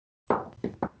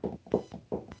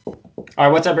All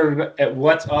right, what's up, everybody?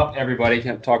 What's up, everybody?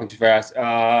 I'm talking too fast.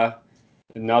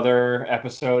 Another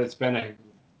episode. It's been a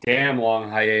damn long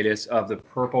hiatus of the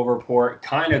Purple Report.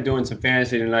 Kind of doing some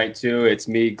fantasy tonight too. It's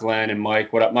me, Glen, and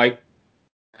Mike. What up, Mike?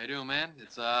 How you doing, man?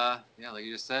 It's yeah, like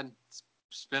you just said,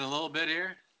 it's been a little bit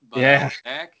here, but Yeah,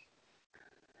 we're back.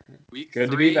 Week good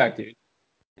to be three, back, dude.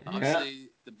 Yeah, obviously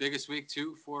the biggest week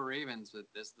too for Ravens, but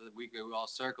this is the week that we all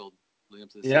circled leading up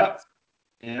to the season. yep,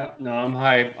 yep. No, I'm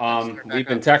hype. Start We've back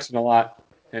been up. texting a lot,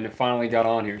 and it finally got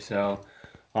on here.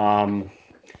 Um,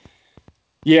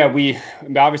 yeah, we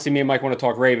obviously me and Mike want to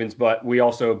talk Ravens, but we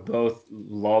also both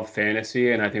love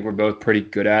fantasy, and I think we're both pretty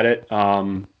good at it.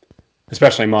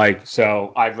 Especially Mike.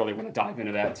 So I really want to dive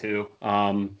into that too.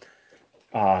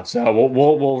 So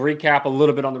we'll recap a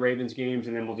little bit on the Ravens games,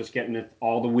 and then we'll just get into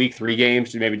all the week three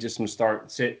games, maybe just some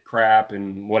start sit crap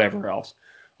and whatever else.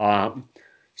 Um,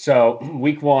 so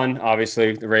week one,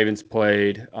 obviously the Ravens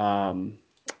played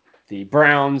the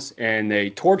Browns and they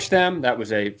torched them. That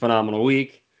was a phenomenal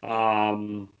week.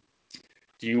 Do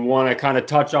you want to kind of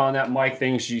touch on that, Mike?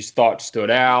 Things you thought stood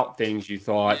out, things you Yeah,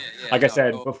 thought, yeah. like I No,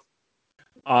 said, go.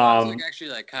 No, I was like actually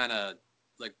like kind of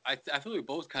like I feel we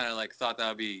both kind of like thought that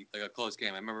would be like a close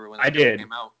game. I remember when the I score did.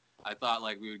 came out, I thought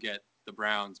like we would get the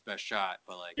Browns' best shot,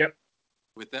 but like Yep.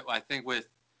 with that, I think with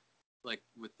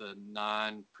the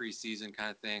non preseason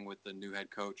kind of thing with the new head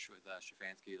coach with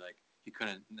Stefanski, like he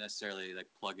couldn't necessarily like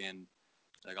plug in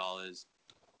like all his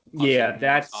Yeah, off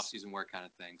that's. season work kind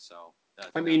of thing. So I I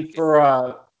think that mean, became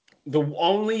for the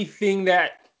only thing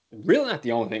that really not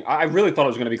the only thing. I really thought it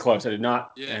was going to be close. I did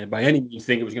not yeah by any means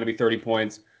think it was going to be 30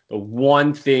 points. The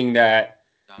one thing that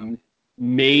dominant.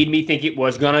 made me think it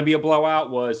was going to be a blowout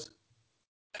was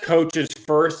coach's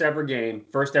first ever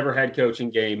head coaching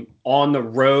game on the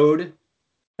road.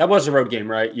 That was a road game,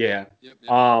 right? Yeah.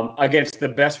 Yep. Against the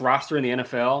best roster in the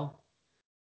NFL.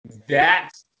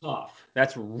 That's tough.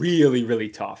 That's really, really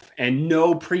tough. And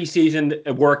no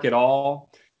preseason work at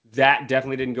all. That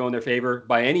definitely didn't go in their favor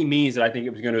by any means. That I think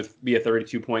it was going to be a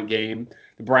 32-point game.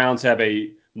 The Browns have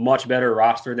a much better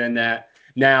roster than that.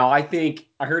 Now, I think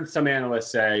I heard some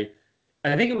analysts say,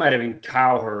 and I think it might have been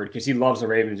Cowherd because he loves the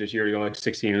Ravens this year to go like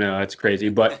 16-0. That's crazy.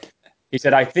 But he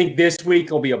said, I think this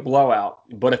week will be a blowout.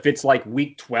 But if it's like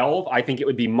week 12, I think it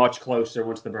would be much closer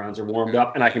once the Browns are warmed Okay.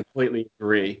 up. And I Yeah. completely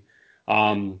agree. Yeah.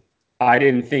 Um, I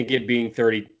didn't think it being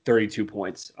 32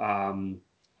 points.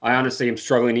 I honestly am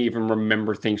struggling to even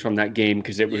remember things from that game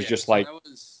because it was Yeah. just So like,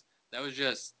 that was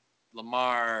just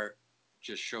Lamar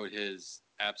just showed his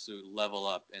absolute level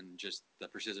up and just the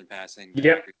precision passing, the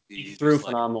yep, he accuracy, threw just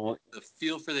like phenomenal. the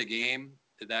feel for the game.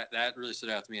 That really stood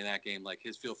out to me in that game. Like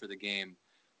his feel for the game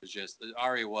was just it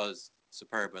already was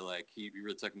superb, but like he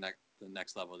really took the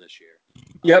next level this year. Just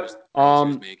Yep. throws he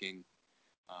was making.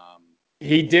 Um,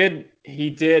 He did. He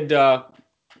did.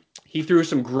 He threw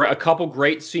a couple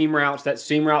great seam routes. That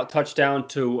seam route touchdown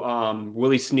to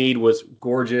Willie Snead was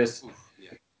gorgeous. oof, yeah.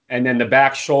 And then the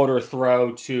back shoulder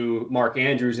throw to Mark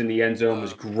Andrews in the end zone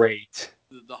was The great.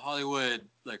 the Hollywood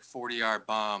like 40-yard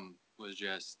bomb was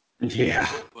just Yeah.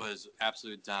 was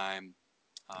absolute dime.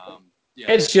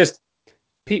 Yeah, It's just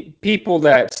people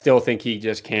that still think he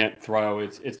just can't throw.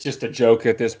 It's just a joke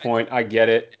at this I, point. I get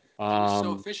it. he was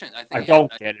so efficient. I I think he had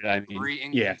don't get it. I mean, three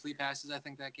yeah, incomplete passes. I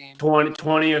think that game.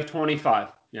 20 of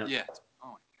 25. Yeah. Yeah.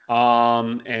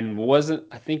 Oh And wasn't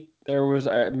I think there was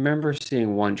I remember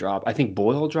seeing one drop. I think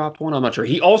Boyle dropped one. I'm not sure.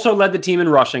 He also led the team in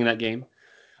rushing that game.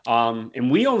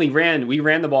 And we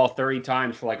ran the ball 30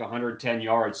 times for like 110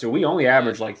 yards. So we only yeah.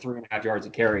 averaged like 3.5 yards a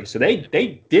carry. So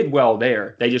they did well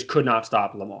there. They just could not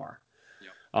stop Lamar.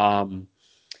 Yep. Um,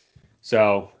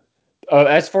 so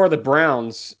as for the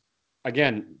Browns,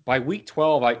 again, by week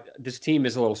 12, this team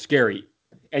is a little scary.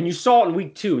 And you saw it in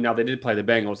week two. Now they did play the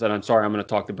Bengals. And I'm sorry, I'm going to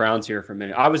talk the Browns here for a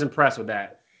minute. I was impressed with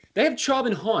that. They have Chubb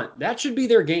and Hunt. That should be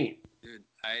their game. Dude,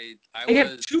 I They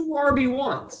have was two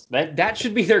RB1s. That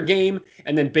should be their game.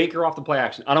 And then Baker off the play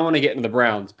action. I don't want to get into the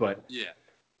Browns, but yeah.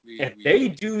 We if we they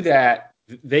do that,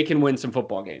 they can win some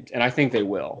football games, and I think they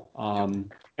will. yep.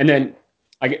 And then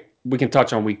we can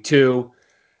touch on week two.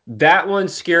 That one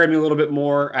scared me a little bit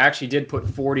more. I actually did put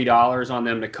 $40 on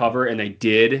them to cover, and they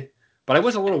did, but I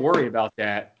was a little worried about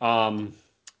that.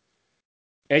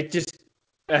 It just,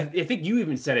 I think you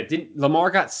even said it. Didn't Lamar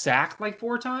got sacked like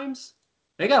four times?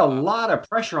 They got a Uh, lot of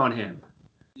pressure on him.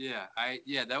 yeah.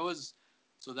 That was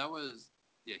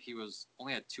yeah. He was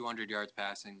only at 200 yards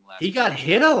passing He last got week.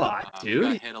 hit a lot, He got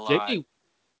dude. hit a lot, JJ,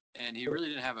 and he really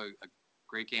didn't have a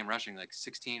great game rushing. Like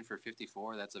 16 for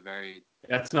 54. That's a very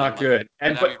that's not unlikely good. for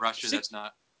And that many but rushes. That's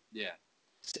not. Yeah.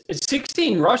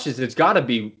 16 rushes, it's got to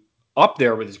be up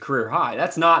there with his career high.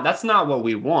 That's not what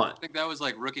we want. I think that was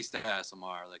like rookie status,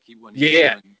 Lamar. Like when he was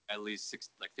Yeah, doing at least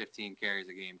 15 carries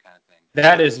a game kind of thing.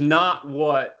 that is not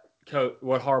what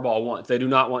Harbaugh wants. They do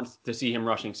not want to see him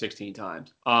rushing 16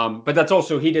 times. But that's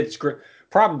also he did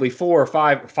probably four or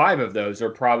five of those, or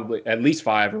probably at least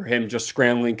five, or him just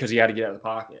scrambling because he had to get out of the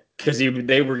pocket because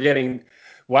they were getting.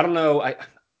 Well, I don't know.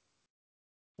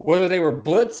 Whether they were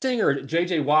blitzing or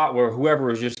J.J. Watt or whoever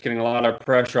was just getting a lot of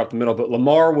pressure up the middle, but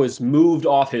Lamar was moved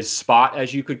off his spot,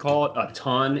 as you could call it, a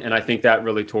ton, and I think that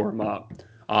really tore him up.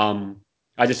 Um,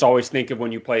 I just always think of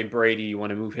when you play Brady, you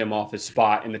want to move him off his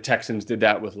spot, and the Texans did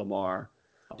that with Lamar.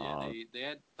 Yeah, they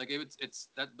had like it's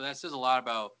that, but that says a lot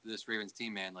about this Ravens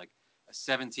team, man. Like a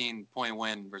 17-point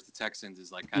win versus the Texans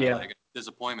is like kind of Yeah. like a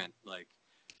disappointment. Like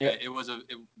Yeah. it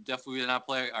definitely did not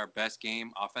play our best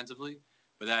game offensively,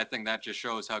 but I think that just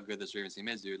shows how good this Ravens team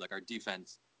is, dude. Like our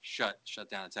defense shut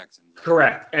down the Texans. Like,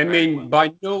 Correct. I very mean,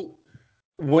 well.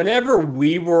 whenever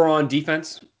we were on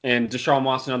defense and Deshaun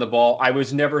Watson on the ball,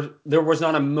 there was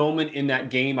not a moment in that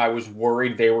game I was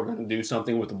worried they were going to do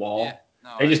something with the Yeah, ball.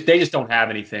 no, They just don't have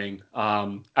anything.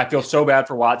 I feel so bad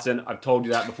for Watson. I've told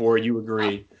you that before. You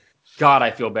agree. God, I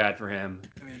feel bad for him.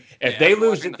 I mean, If yeah, they after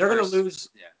lose watching it, the they're going to first, lose.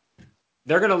 yeah,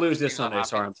 They're going to lose this games on Sunday.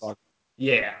 Sorry, I'm Hopkins. talking.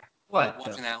 Yeah. What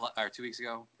Watching that or 2 weeks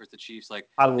ago versus the Chiefs, like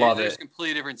I love they're just it. a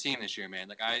completely different team this year, man.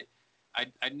 Like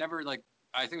I never like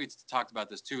I think we talked about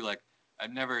this too. Like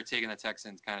I've never taken the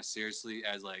Texans kind of seriously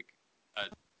as like a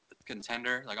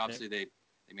contender. Like obviously they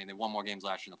won more games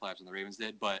last year in the playoffs than the Ravens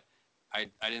did, but I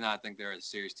did not think they're as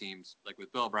serious teams. Like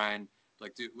with Bill O'Brien,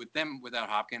 like dude, with them without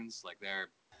Hopkins, like they're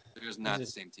just not the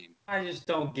same team. I just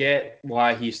don't get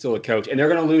why he's still a coach. And they're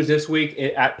going to lose this week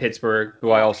at Pittsburgh, who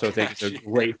I Oh also my think is a gosh,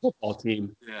 great football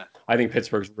team. yeah. I think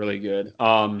Pittsburgh's really good.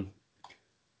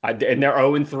 And they're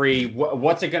 0-3.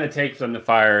 What's it going to take for them to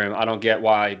fire him? I don't get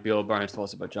why Bill O'Brien still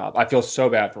has a job. I feel so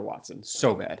bad for Watson.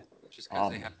 So bad. Just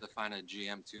because they have to find a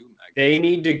GM too, I They guess.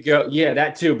 need to go, yeah,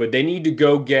 that too, but they need to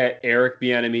go get Eric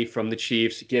Bieniemy from the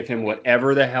Chiefs, give him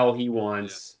whatever the hell he Yeah.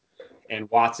 wants, and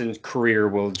Watson's career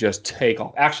will just take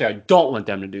off. Actually, I don't want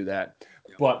them to do that,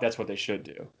 Yep. but that's what they should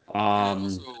do. And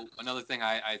also another thing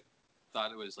I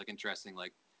thought it was like interesting,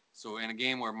 like so in a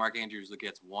game where Mark Andrews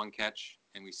gets one catch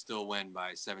and we still win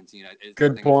by 17, I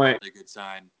Good think it's a point. really good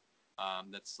sign.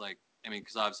 That's like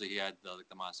because obviously he had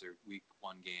the monster week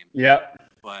 1 game, Yep.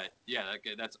 but yeah,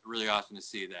 that's really awesome to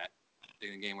see that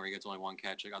in a game where he gets only one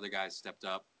catch, like other guys stepped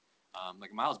up.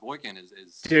 Like Miles Boykin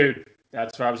is Dude,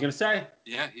 that's what I was going to say.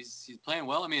 yeah, he's playing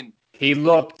well. I mean, He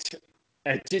looked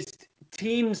at just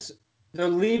teams. They're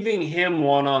leaving him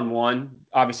one on one.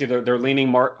 Obviously, they're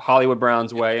leaning Hollywood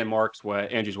Brown's way and Mark's way,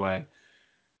 Andrew's way.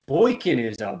 Boykin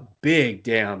is a big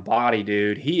damn body,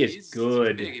 dude. He is he's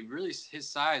good. big. His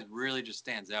size really just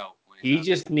stands out when he's He out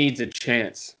there. just needs a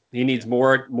chance. He Yeah. needs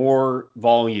more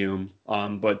volume.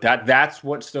 But that's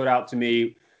what stood out to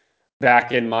me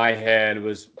back in my head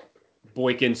was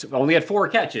Boykin only had 4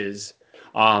 catches,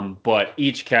 but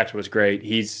each catch was great.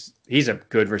 He's a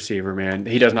good receiver, man.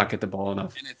 He does not get the ball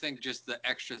enough. And I think just the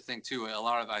extra thing too,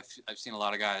 I've seen a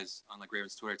lot of guys on like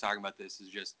Ravens Twitter talking about this is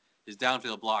just his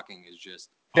downfield blocking is just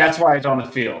That's awesome. why he's on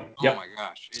the field. Oh Yep. my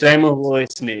gosh. Same with Willie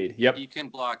Snead. Yep. He can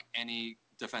block any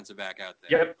defensive back out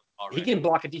there Yep. He already. can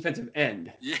block a defensive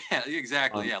end. Yeah,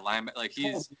 exactly. Yeah, like Hold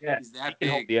he's the edge. he's He that can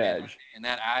hold big the and, edge. and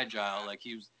that agile. Like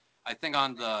he was, I think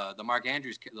on the Mark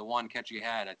Andrews the one catch he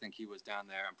had, I think he was down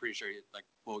there. I'm pretty sure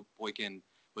Boykin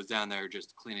was down there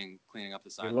just cleaning up the He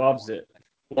sideline. loves it.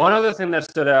 One other thing that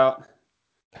stood out,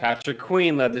 Patrick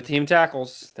Queen led the team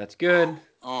tackles. That's good.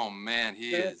 Oh man,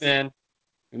 he Good, is. man.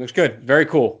 It looks good. Very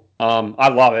cool. I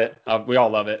love it. We all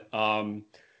love it.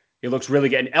 It looks really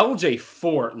good. And LJ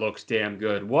Fort looks damn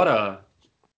good. What a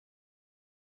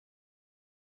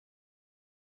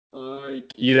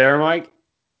you there, Mike?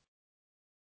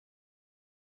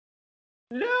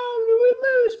 No, we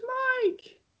lose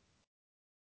Mike.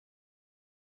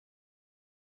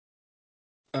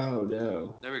 Oh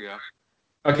no. There we go.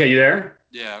 Okay, you there?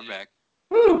 Yeah, I'm back.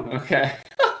 Whew, okay.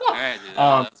 All right, dude.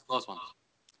 um, That's a close one.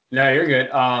 no, you're good.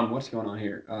 What's going on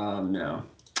here? No.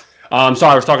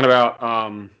 Sorry, I was talking about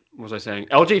what was I saying?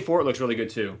 LJ Fort looks really good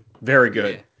too. Very Yeah.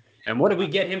 good. And what did we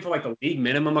get him for like the league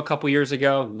minimum a couple years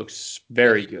ago? Looks Yeah,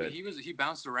 very good. he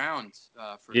bounced around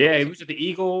for a Yeah, couple he seasons. was at the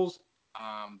Eagles.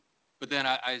 But then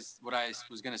what I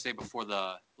was gonna say before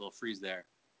the little freeze there.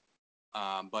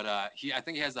 But I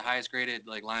think he has the highest graded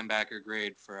like linebacker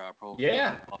grade for Pro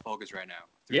Yeah. Focus right now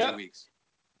through Yeah. 2 weeks,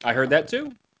 I heard that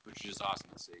too. which is just awesome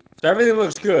to see. So everything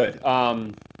looks good.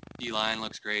 D-line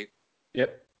looks great.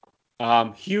 Yep.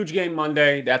 Huge game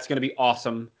Monday. That's going to be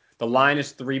awesome. The line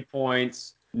is 3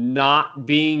 points. not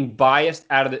being biased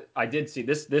out of the. I did see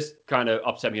this. This kind of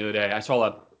upset me the other day. I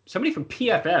saw somebody from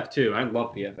PFF too. I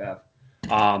love PFF.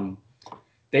 Um,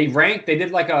 They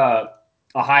did like a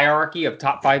hierarchy of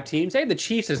top 5 teams. They had the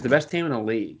Chiefs as the best team in the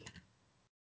league.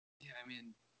 Yeah,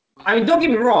 I mean, don't get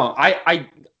me wrong.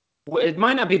 It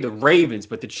might not be the Ravens,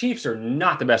 but the Chiefs are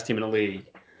not the best team in the league.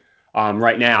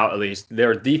 Right now, at least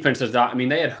their defense is not. I mean,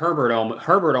 they had Herbert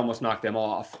almost knocked them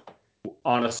off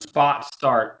on a spot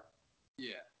start.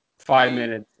 yeah. 5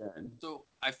 minutes in. So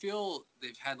I feel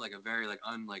they've had like a very like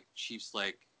unlike Chiefs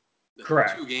like the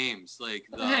Correct. 2 games. Like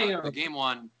Hang the on. game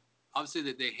one, obviously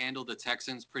that they handled the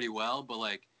Texans pretty well, but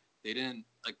like they didn't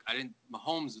like I didn't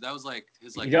Mahomes, that was like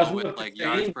his He like doesn't lowest look the like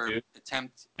yards same, per dude.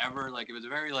 attempt ever. Like it was a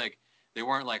very like they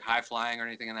weren't like high flying or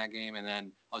anything in that game. And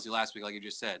then obviously last week, like you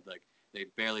just said, like they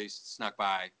barely snuck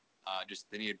by. Just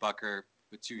they needed Bucker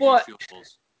with 2 huge But field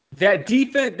goals. that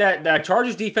defense, that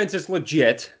Chargers defense is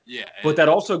legit. Yeah. But that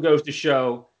also goes to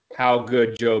show how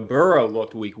good Joe Burrow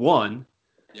looked week 1.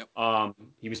 Yep.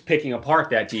 He was picking apart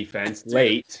that defense Dude,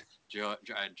 late. Joe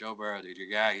Burrow, dude, your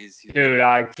guy, he's Dude,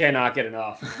 I cannot get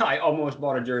enough. I almost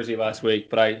bought a jersey last week,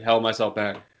 but I held myself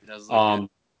back. he does look good.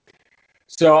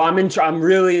 So I'm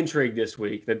really intrigued this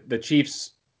week. The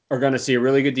Chiefs are going to see a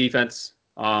really good defense,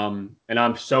 and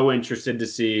I'm so interested to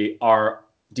see our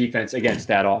defense against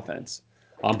that offense.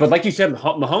 But like you said,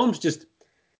 Mahomes just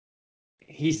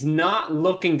he's not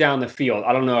looking down the field.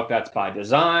 I don't know if that's by Yeah.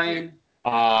 design.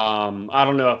 I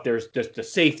don't know if there's just a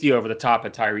safety over the top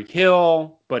of Tyreek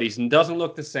Hill, but he doesn't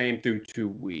look the same through 2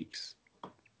 weeks.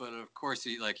 But of course,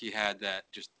 he had that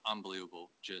just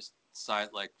unbelievable just side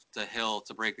like to Hill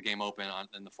to break the game open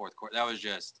in the fourth quarter. That was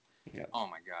just Yeah. oh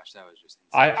my gosh, that was just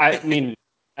I insane. mean,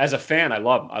 as a fan, I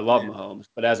love Yeah. Mahomes,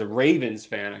 but as a Ravens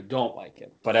fan, I don't like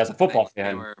him. But Well, as a I think football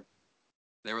fan,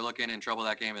 they were looking in trouble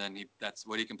that game, and then that's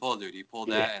what he can pull, dude. He pulled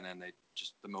yeah. that, and then they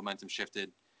just the momentum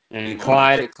shifted. And Game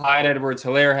over. Clyde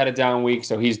Edwards-Helaire had a down week,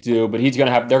 so he's due. But they're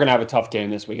gonna have a tough game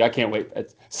this week. I can't wait.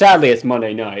 Sadly, it's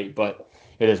Monday night, but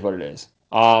it is what it is.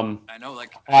 I know,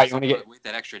 like All I right, you just want to want get? to wait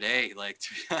that extra day, like to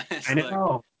be I honest, like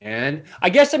know, and I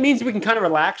guess it means we can kind of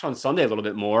relax on Sunday a little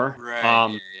bit more. right,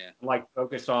 yeah, Like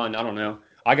focus on I don't know.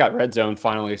 I got Red Zone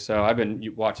finally, so I've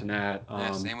been watching that.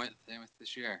 yeah. Same with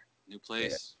this year. New Yeah,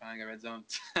 place, finally got red zone.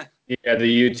 yeah, the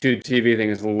YouTube TV thing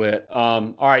is lit.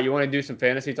 All right, you want to do some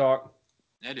fantasy talk?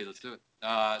 Yeah, dude, let's do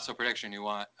it. So prediction you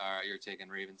want? All right, you're taking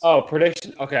Ravens. Oh,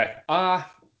 prediction. Okay.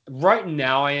 Right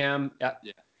now I am. Yeah,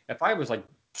 If I was like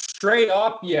straight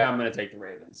up, yeah, I'm gonna take the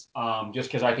Ravens. Just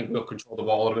because I think we'll control the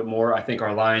ball a little bit more. I think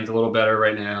our line's a little better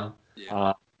right now. yeah.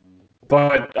 Uh,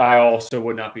 but I also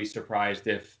would not be surprised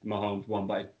if Mahomes won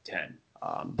by 10.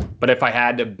 But if I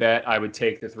had to bet, I would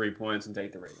take the 3 points and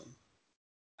take the Ravens.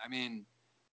 I mean,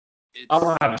 I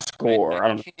don't it's have a I score. I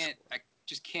don't. can't I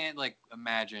just can't like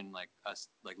imagine like us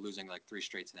like losing like 3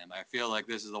 straight to them. I feel like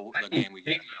this is the game we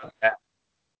get them.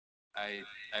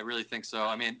 I really think so.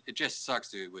 I mean, it just sucks,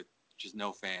 dude, with just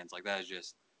no fans. Like that is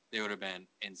just they would have been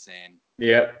insane.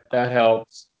 Yep, Um, that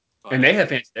helps. And but they have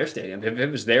fans at their stadium. If it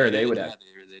was there, they they did, would have.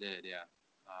 yeah, they did,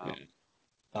 yeah. Yeah.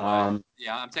 But Um,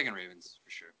 yeah, I'm taking Ravens for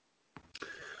sure.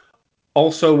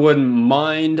 Also, wouldn't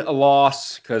mind a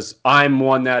loss because I'm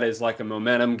one that is like a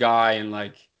momentum guy and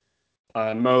like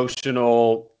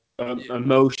emotional Yeah,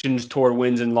 emotions toward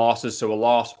wins and losses. So a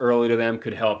loss early to them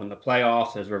could help in the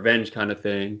playoffs as revenge kind of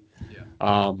thing. yeah.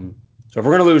 Um, so if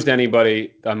we're gonna lose to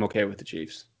anybody, I'm okay with the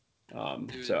Chiefs.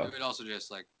 It So would also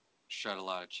just like shut a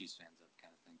lot of Chiefs fans up,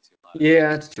 kind of thing too. A lot of yeah,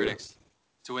 that's true. critics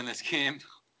to win this game.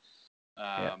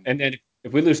 Yeah, Um, and then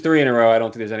if we lose 3 in a row, I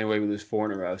don't think there's any way we lose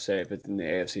 4 in a row. Say if it's in the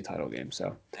AFC title game.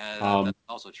 So that's um,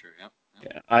 also true. Yep.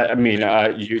 Yep. yeah, I mean,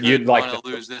 You you'd could like want to.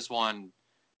 to lose this one,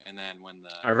 and then win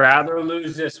I'd the rather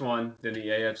lose this one than the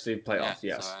AFC yeah. playoffs. So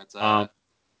Yes. it's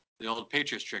the old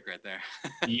Patriots trick right there.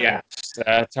 Yes,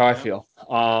 that's how I Yep. feel.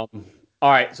 All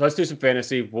right, so let's do some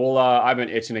fantasy. I've been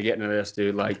itching to get into this,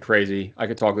 dude, like crazy. I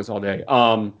could talk this all day.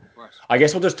 Of course. I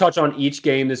guess we'll just touch on each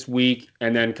game this week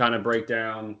and then kind of break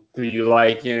down who you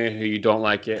like in it, who you don't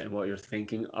like it, and what you're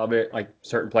thinking of it, like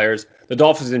certain players. The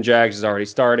Dolphins and Jags has already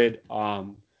started.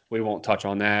 We won't touch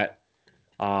on that.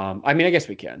 I mean, I guess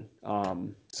we can.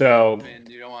 So I mean,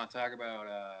 you don't want to talk about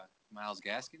Miles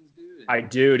Gaskins, dude, and I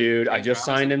do, dude. I James just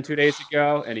signed Robinson. him 2 days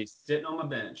ago, and he's sitting on my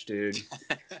bench, dude.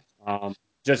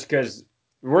 Just because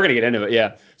we're gonna get into it,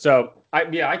 yeah. So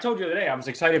I told you today I was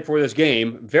excited for this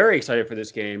game, very excited for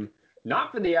this game,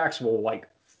 not for the actual like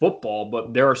football,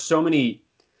 but there are so many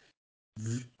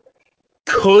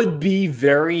could be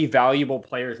very valuable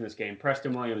players in this game.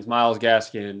 Preston Williams, Miles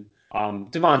Gaskin,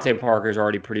 Devontae Parker is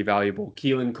already pretty valuable.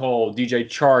 Keelan Cole, DJ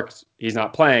Chark, he's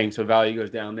not playing, so value goes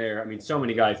down there. I mean, so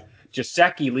many guys.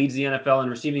 Gesicki leads the NFL in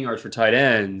receiving yards for tight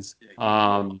ends. Yeah, he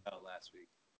out last week.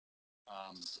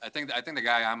 I think the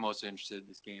guy I'm most interested in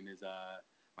this game is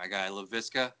my guy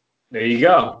Laviska. There you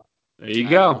go. There you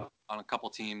go. On a couple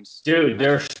teams. Dude,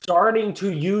 they're starting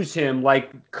to use him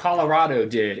like Colorado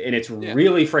did, and it's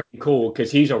really freaking cool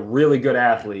because he's a really good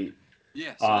athlete.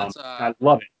 Yeah, so that's I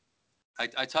love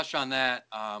it. I touched on that.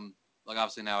 Like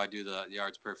obviously now I do the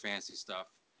yards per fantasy stuff.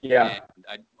 Yeah.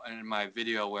 And in my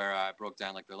video where I broke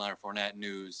down like the Leonard Fournette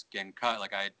news getting cut,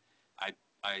 like I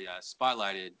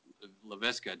spotlighted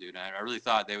Laviska, dude. And I really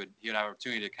thought he would have an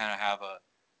opportunity to kind of have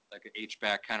an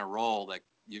H-back kind of role, like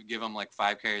you give him like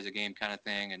 5 carries a game kind of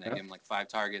thing, and then give him like 5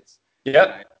 targets.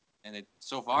 Yep. And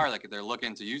so far, like they're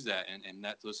looking to use that in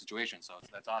those situations. So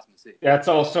that's awesome to see. That's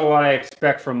also what I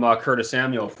expect from Curtis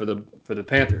Samuel for the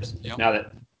Panthers. Yep. Now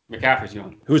that McCaffrey's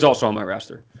gone, who's also on my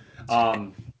roster.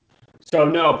 So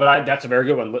no, but that's a very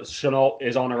good one. Chenault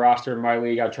is on the roster in my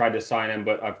league. I tried to sign him,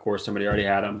 but of course somebody already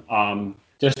had him.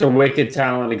 Just a wicked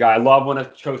talented guy. I love when a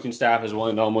coaching staff is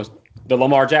willing to almost the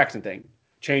Lamar Jackson thing.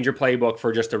 Change your playbook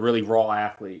for just a really raw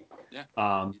athlete. Yeah.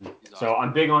 So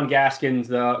I'm big on Gaskin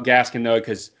though,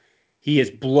 because he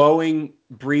is blowing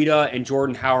Breida and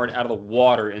Jordan Howard out of the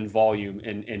water in volume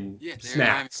and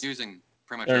snaps. Not using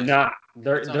pretty much. They're not.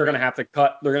 They're going to have to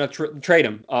cut. They're going to trade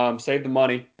him. Save the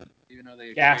money. Even though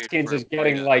they Gaskins is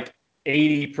getting like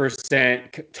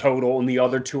 80% total, and the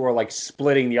other two are like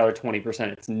splitting the other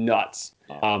 20%. It's nuts.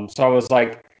 Yeah. So I was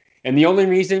like, and the only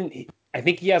reason I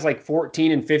think he has like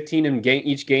 14 and 15 in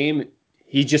each game.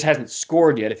 He just hasn't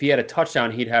scored yet. If he had a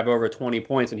touchdown, he'd have over 20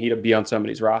 points, and he'd be on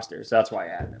somebody's roster. So that's why I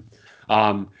added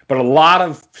him. But a lot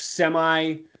of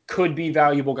could be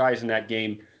valuable guys in that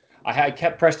game. I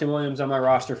kept Preston Williams on my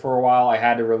roster for a while. I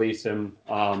had to release him.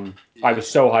 I was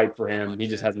so hyped for him. He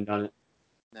just hasn't done it.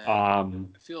 I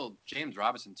feel James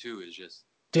Robinson too is just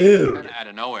dude kind of out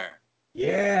of nowhere.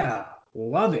 Yeah,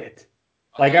 love it.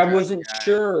 Like I wasn't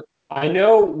sure. I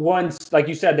know once, like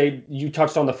you said, you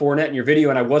touched on the Fournette in your video,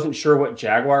 and I wasn't sure what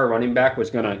Jaguar running back was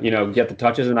gonna, get the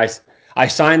touches. And I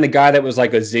signed the guy that was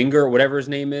like a Zinger, whatever his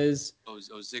name is.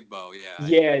 Zigbo, yeah.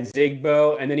 Yeah,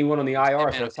 Zigbo, and then he went on the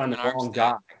IR, so I signed the wrong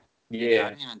guy. Yeah, I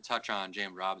didn't even touch on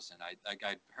James Robinson.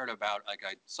 I heard about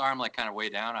I saw him like kind of way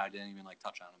down. I didn't even like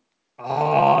touch on him.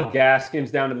 Oh, Gaskin's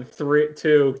down to the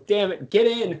 3-2. Damn it, get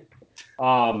in.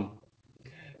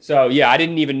 So yeah, I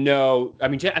didn't even know. I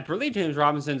mean, I believe James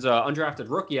Robinson's an undrafted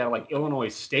rookie out of like Illinois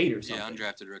State or something. Yeah,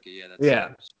 undrafted rookie. Yeah,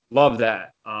 love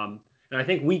that. And I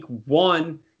think week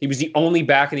 1 he was the only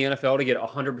back in the NFL to get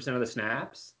 100% of the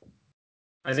snaps.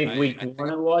 I think week 1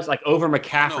 it was like over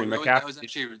McCaffrey. No, that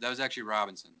was actually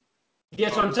Robinson. Yeah,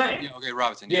 that's what I'm saying. Yeah, okay,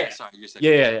 Robinson. Yeah, sorry, you said.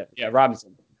 Yeah,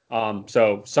 Robinson.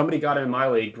 So somebody got it in my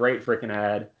league. Great freaking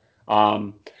ad.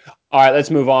 All right,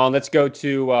 let's move on. Let's go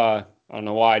to I don't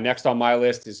know why. Next on my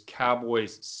list is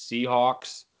Cowboys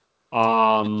Seahawks.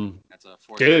 That's a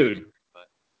dude.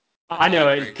 I know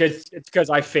it's because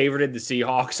I favorited the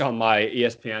Seahawks on my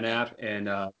ESPN app, and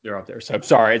they're up there. So I'm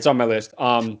sorry, it's on my list.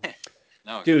 No,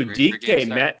 dude, DK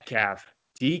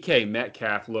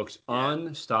Metcalf looks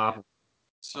unstoppable.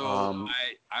 So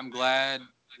I'm glad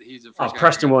he's the first guy.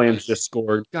 Preston Williams just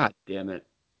scored. God damn it.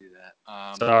 Do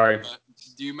that. Sorry.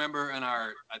 Do you remember in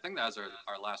I think that was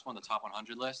our last one, the top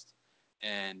 100 list,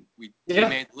 and he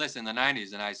made the list in the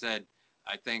 90s, and I said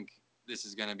I think this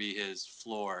is gonna be his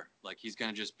floor. Like he's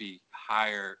gonna just be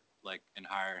higher, like and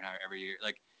higher and higher every year.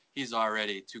 Like he's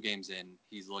already 2 games in.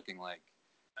 He's looking like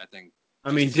I think.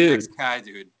 I mean, dude. Next guy,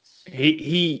 dude.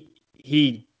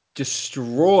 He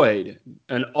destroyed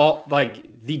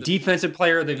the defensive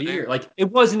player of the year. Like it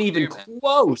wasn't even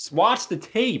close. Watch the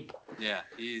tape. Yeah,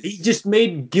 he just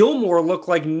made Gilmore look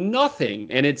like nothing,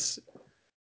 and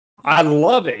I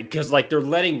love it because like they're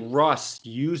letting Russ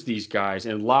use these guys,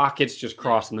 and Lockett's just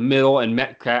crossing the middle, and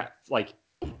Metcalf like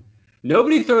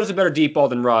nobody throws a better deep ball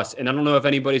than Russ, and I don't know if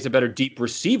anybody's a better deep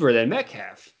receiver than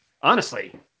Metcalf,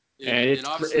 honestly. And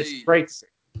it's great to see.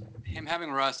 Him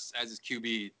having Russ as his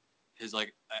QB is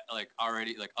like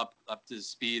already like up to his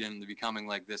speed and becoming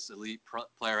like this elite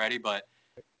player already, but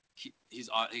he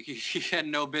had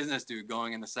no business, dude,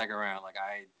 going in the second round. Like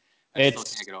I still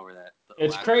can't get over that.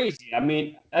 It's crazy. I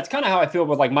mean, that's kind of how I feel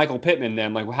with like Michael Pittman.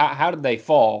 Then, like, how did they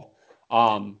fall?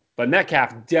 But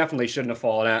Metcalf definitely shouldn't have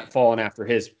fallen after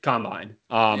his combine.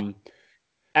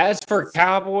 As for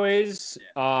Cowboys,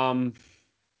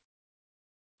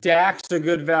 Dak's a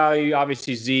good value.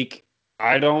 Obviously, Zeke.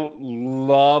 I don't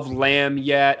love Lamb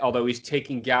yet, although he's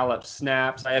taking Gallup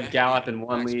snaps. I have Gallup in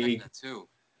one league. That too.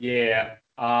 Yeah.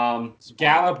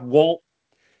 Gallup won't.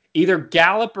 Either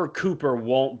Gallup or Cooper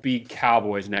won't be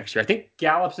Cowboys next year. I think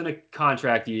Gallup's in a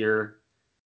contract year.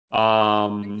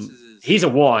 I think this is his He's a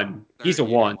one. He's third a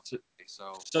year. one. So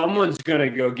yeah, Someone's gonna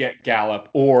go get Gallup,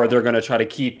 or they're gonna try to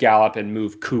keep Gallup and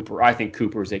move Cooper. I think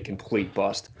Cooper is a complete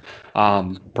bust.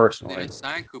 they Personally, just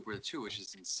signed Cooper too, which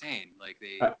is insane. Like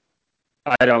I,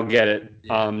 I don't get it.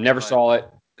 yeah, Never but saw it.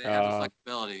 they have the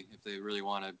flexibility if they really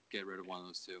want to get rid of one of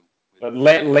those two. But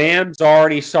With Lamb's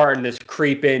already starting to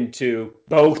creep into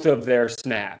both of their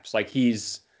snaps. Like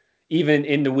he's even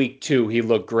in the week 2, he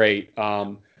looked great.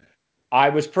 I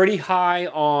was pretty high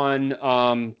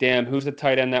on damn, who's the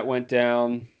tight end that went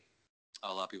down?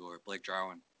 a lot of people are Blake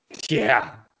Jarwin.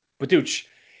 Yeah, but dude,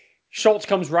 Schultz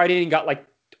comes right in and got like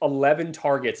 11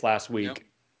 targets last Yep. week,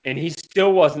 and he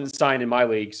still wasn't signed in my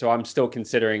league, so I'm still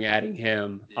considering adding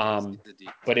him. Yeah, he's a deep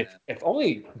But tight if end. if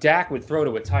only Dak would throw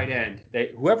to a tight end,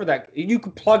 whoever that you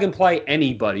could plug and play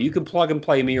anybody. You could plug and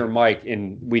play me or Mike,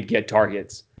 and we'd get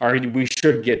targets, or we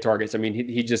should get targets. I mean,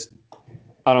 he just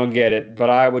I don't get it, but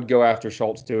I would go after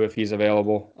Schultz too if he's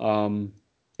available, and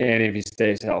if he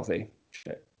stays healthy.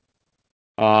 Shit.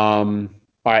 All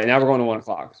right, now we're going to 1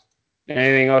 o'clock.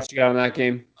 Anything else you got on that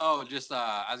game? Oh, just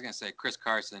I was gonna say Chris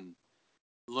Carson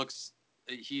looks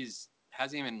he's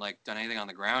hasn't even like done anything on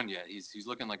the ground yet. He's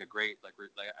looking like a great like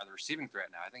a receiving threat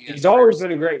now. I think he has He's three. always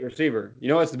been a great receiver. You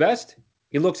know what's the best?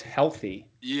 He looks healthy.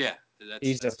 Yeah,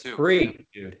 He's a that's two. freak,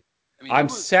 dude. I mean, he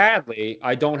was.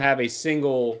 I don't have a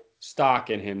single stock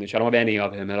in him. I don't have any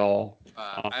of him at all.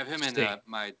 I have him in Stink.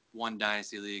 my one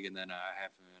dynasty league, and then I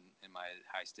have him in my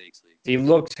high stakes league He too.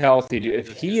 looks healthy, Yeah, dude. he If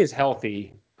looks he good. is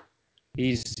healthy,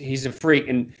 he's a freak.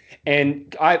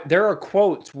 And there are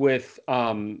quotes with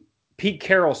Pete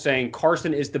Carroll saying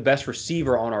Carson is the best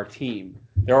receiver on our team.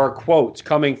 There are quotes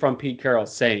coming from Pete Carroll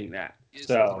saying that. He has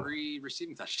So 3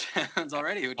 receiving touchdowns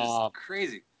already, which is uh,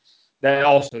 crazy.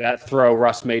 that throw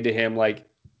Russ made to him, like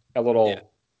a Yeah,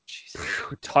 little Jesus.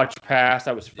 touch pass,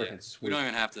 that was Yeah, freaking we sweet. don't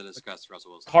even have to discuss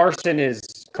Russell Wilson.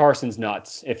 Carson's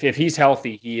nuts. If he's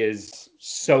healthy, he is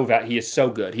so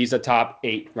good. He's a top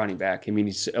 8 running back. I mean,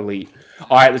 he's elite.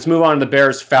 All right, let's move on to the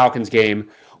Bears Falcons game.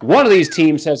 One of these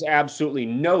teams has absolutely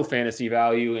no fantasy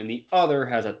value, and the other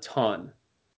has a ton.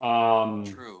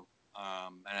 True.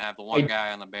 And I have the one I,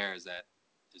 guy on the Bears that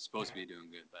is supposed to be doing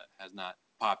good, but has not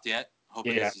popped yet.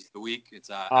 Hopefully, yeah, this is the week. It's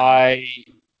Allen. I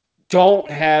don't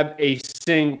have a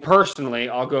sing personally.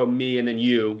 I'll go me and then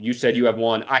you. You said you have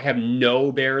one. I have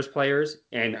no Bears players,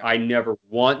 and Okay. I never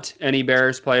want any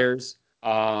Bears players.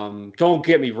 Don't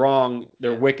get me wrong;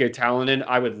 they're Yeah. wicked talented.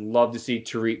 I would love to see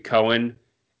Tariq Cohen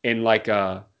in like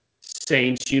a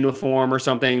Saints uniform or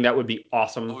something. That would be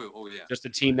awesome. Oh yeah. Just a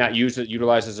team that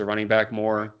utilizes a running back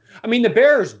more. I mean, the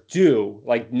Bears do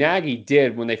like Nagy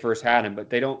did when they first had him, but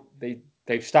they don't.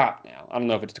 They've stopped now. I don't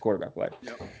know if it's the quarterback play.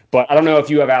 Yep. But I don't know if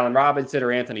you have Allen Robinson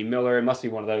or Anthony Miller. It must be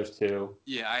one of those two.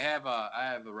 Yeah, I have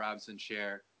a Robinson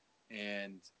share,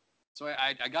 and so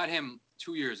I got him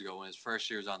 2 years ago when his first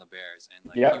year was on the Bears, and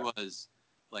like he Yep. was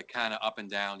like kind of up and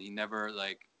down. He never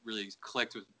like really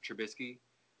clicked with Trubisky,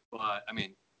 but I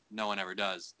mean, no one ever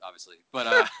does, obviously.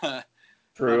 But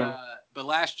True. but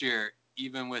last year,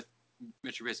 even with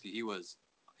Mitch Trubisky, he was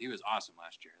awesome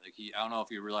last year. Like I don't know if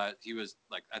you realize he was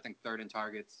like I think third in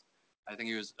targets. I think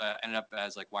he was ended up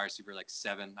as like wide receiver like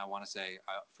 7. I want to say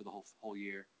for the whole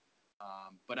year.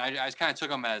 But I just kind of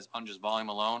took him as on just volume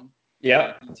alone, and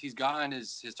Yep. he's gotten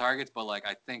his targets. But like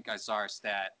I think I saw a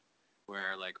stat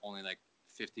where like only like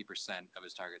 50% of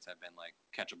his targets have been like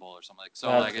catchable or something like. So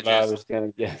That's like what I was gonna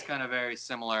it's get. kind of very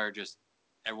similar. Just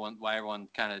everyone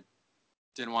kind of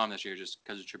didn't want him this year just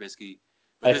because of Trubisky.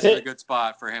 But That's this is a it. good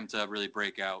spot for him to really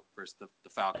break out versus the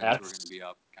Falcons, who are going to That's. be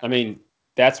up. I Kind of. mean,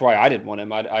 that's why I didn't want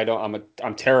him. I don't.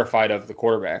 I'm terrified of the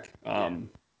quarterback. Yeah,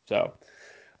 So,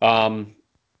 um,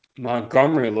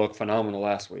 Montgomery looked phenomenal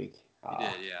last week. he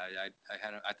did. Yeah,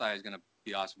 I thought he was going to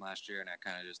be awesome last year, and I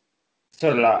kind of just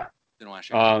So did I. didn't want to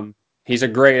share him. He's a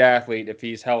great athlete. If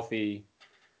he's healthy,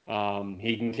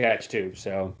 he can catch too.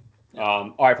 So, Yep.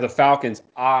 all right, for the Falcons,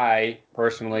 I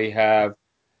personally have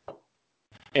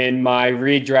in my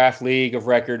redraft league of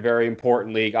record, very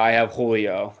important league, I have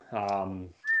Julio.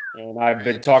 And I've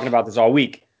been Right. talking about this all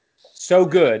week. So Same.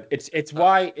 good. It's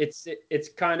why it's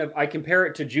kind of I compare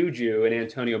it to Juju and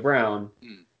Antonio Brown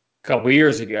Mm. a couple of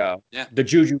years ago. Yeah. The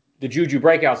Juju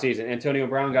breakout season. Antonio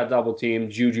Brown got double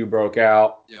teamed. Juju broke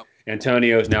out. Yep.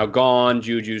 Antonio's now gone.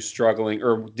 Juju's struggling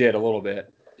or did a little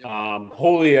bit. Yep.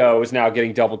 Julio is now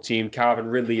getting double teamed. Calvin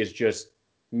Ridley is just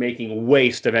making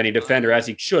waste of any defender as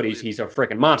he should. He's a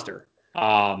freaking monster.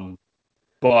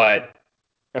 But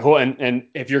and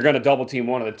if you're going to double team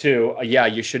one of the two, yeah,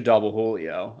 you should double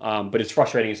Julio. But it's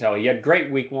frustrating as hell. He had great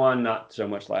week 1, not so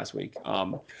much last week.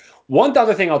 One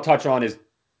other thing I'll touch on is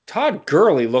Todd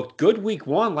Gurley looked good week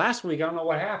 1. Last week, I don't know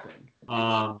what happened. He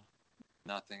looked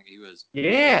nothing. He was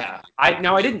nothing. Yeah. I He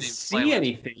didn't didn't play see last week.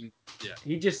 anything. Yeah,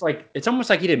 He just like it's almost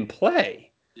like he didn't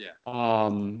play. yeah.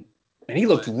 And he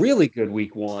looked But really good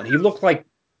week 1. He looked like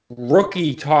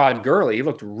rookie Todd Gurley. He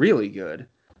looked really good.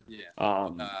 yeah,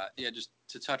 Um, yeah. Just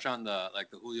to touch on the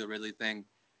Julio Ridley thing.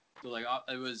 So like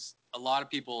it was a lot of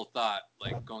people thought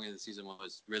like going into the season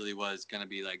was gonna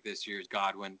be like this year's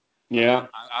Godwin. yeah.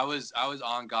 I was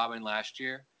on Godwin last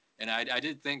year, and I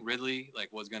did think Ridley like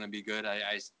was gonna be good.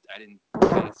 I didn't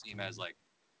kind of see him as like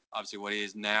obviously what he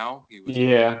is now. He was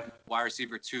Yeah. wide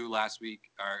receiver 2 last week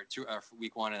or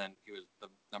week 1, and then he was the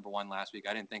number 1 last week.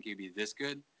 I didn't think he'd be this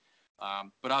good.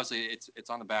 But obviously it's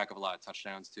on the back of a lot of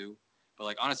touchdowns too. But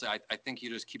like honestly, I think he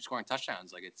just keeps scoring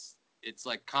touchdowns. Like it's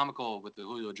like comical with the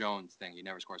Julio Jones thing. He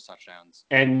never scores touchdowns,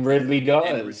 And Ridley and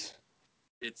does.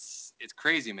 it's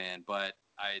crazy, man. But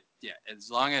yeah, as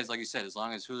long as like you said, as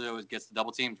long as Julio gets the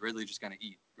double teams, Ridley just gonna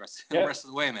eat the Yep. rest of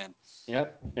the way, man.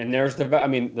 Yep. And I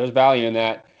mean, there's value in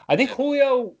that. I think Yeah.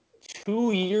 Julio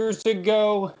 2 years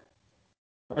ago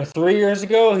or 3 years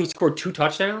ago, he scored 2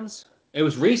 touchdowns. It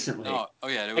was recently, Oh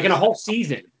yeah, it like in a was like whole a couple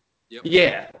season. seasons. Yep.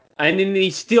 Yeah. And then he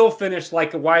still finished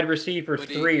like a wide receiver But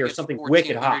three he or gets something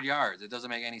wicked high. 1,400 yards. It doesn't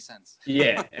make any sense.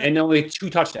 Yeah. And only 2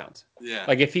 touchdowns. Yeah.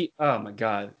 Like if he, oh my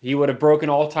God, he would have broken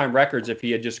all-time records if he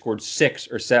had just scored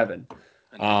 6 or 7.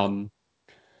 I know. Um,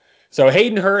 so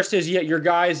Hayden Hurst is yet your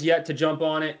guy's yet to jump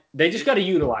on it. They just He, got to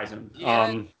utilize him. he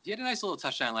had a nice little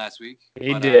touchdown last week,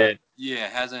 He but did. yeah,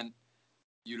 hasn't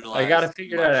I got to utilized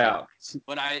figure that much yet. out.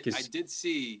 But I 'Cause- did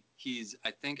see he's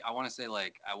I want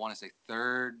to say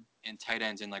third in tight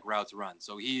ends in like routes run.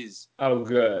 So oh,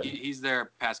 good. he's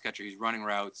their pass catcher. He's running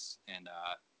routes, and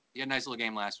he had a nice little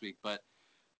game last week. But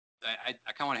I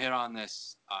kind of want to hit on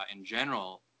this in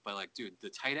general. But like, dude, the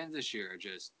tight ends this year are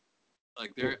just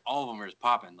like they're all of them are just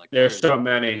popping. Like There's so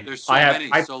many. there's I so have.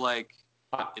 many. So like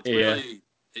it's Yeah. really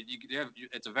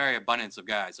it's a very abundance of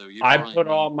guys. So you I don't really put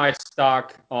all need. my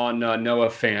stock on Noah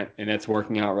Fant, and it's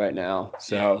working out right now. Yeah,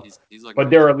 So, he's looking but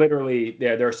good. there are literally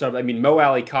there are some. I mean, Mo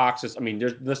Alley Cox is. I mean,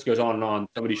 there's this goes Dude, on and on.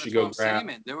 Somebody should that's what go I'm saying, grab.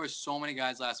 man. There were so many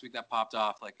guys last week that popped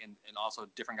off, like and also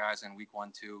different guys in week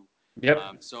 1, 2. Yep.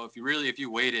 So if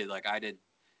you waited like I did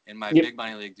in my Yep. big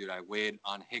money league, dude, I waited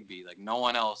on Higby. Like no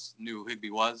one else knew who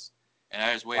Higby was, and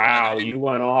I just waited. Like I Wow, didn't. you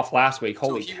went off last week. So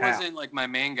Holy he cow. wasn't like my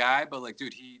main guy, but like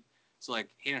dude, so like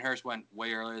Hayden Hurst went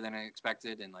way earlier than I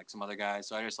expected, and like some other guys.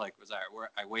 So I just like was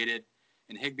I waited,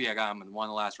 and Higby I got him in one of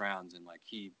the last rounds, and like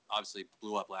he obviously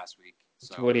blew up last week.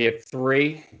 So So what do you have?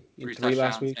 Three? You had three three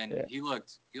last touchdowns, week? and Yeah. he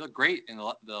looked great in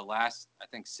the last I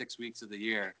think 6 weeks of the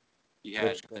year. He had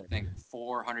Looks I good. think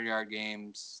 400-yard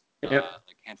games, Yep.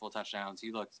 like handful of touchdowns.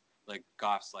 He looked like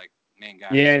Goff's like main guy.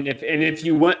 Yeah, So and if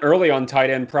you went early on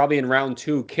tight end, probably in round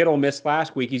 2, Kittle missed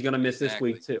last week. He's going to miss this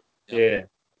exactly. week too. Yep.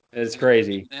 Yeah, it's And,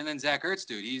 crazy. and then Zach Ertz,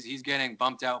 dude, he's getting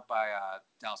bumped out by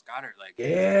Dallas Goddard. Like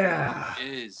Yeah.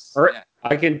 is Or yeah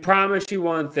I can promise you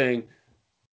one thing,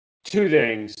 two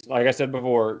things. Like I said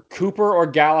before, Cooper or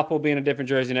Gallup will be in a different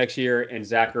jersey next year, and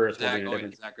Zach Ertz will be Zach. in a Oh yeah,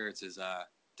 different. Zach Ertz is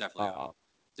definitely up. Uh,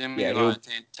 Didn't mean yeah, to go on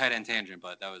he'll. a tight end tangent,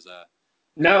 but that was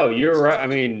No, you're right. I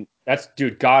mean, that's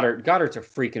dude. Goddard. Goddard's a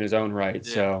freak in his own right.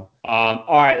 yeah. So, all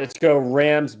right, let's go.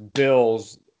 Rams,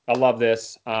 Bills. I love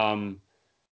this.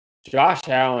 Josh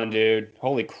Allen, dude.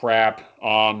 Holy crap.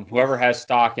 Whoever has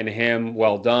stock in him,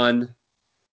 well done.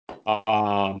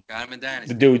 Got him in The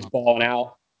dynasty. dude's balling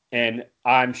out. And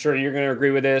I'm sure you're going to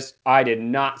agree with this. I did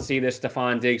not see this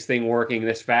Stephon Diggs thing working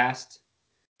this fast.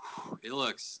 It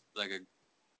looks like It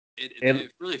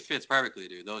it really fits perfectly,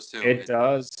 dude. Those two, it it's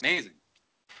does. amazing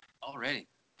already.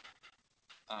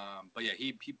 But yeah,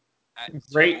 he took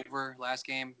Great, over last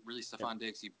game. Really, Stephon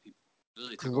Diggs, he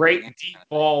really took over the great game, deep kind of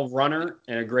thing. ball runner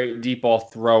and a great deep ball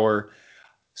thrower.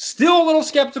 Still a little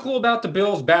skeptical about the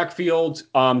Bills' backfield.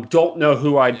 Don't know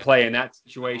who I'd Yeah, play in that I don't know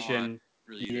situation.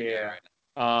 really either guy Yeah.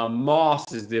 right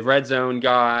Moss is the red zone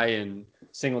guy, and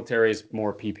Singletary is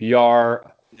more PPR.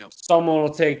 now. Yep. Someone will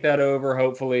take that over,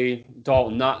 hopefully.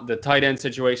 Dalton, not the tight end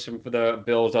situation for the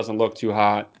Bills doesn't look too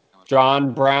hot. No, it's not.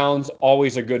 John Brown's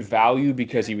always a good value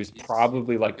because Yeah, he was he's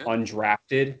probably like good.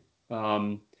 undrafted.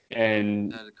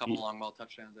 And Had a couple long ball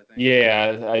touchdowns, I think.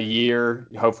 yeah, a year.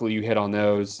 Hopefully you hit on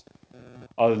those.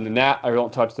 Other than that, I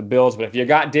don't touch the Bills. But if you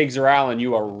got Diggs or Allen,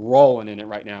 you are rolling in it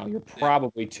right now. You're Yeah.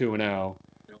 probably 2-0.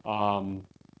 Yep.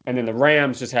 And then the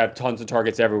Rams just have tons of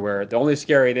targets everywhere. The only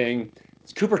scary thing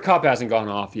is Cooper Kupp hasn't gone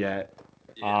off yet.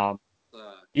 Yeah.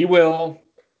 He will.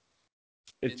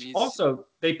 And It's he's also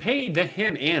they paid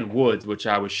him and Woods, which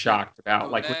I was yeah. shocked about. So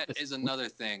Like with that this, is another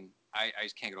thing. I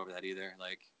just can't get over that either.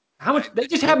 Like How much? They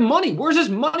just have money. Where's this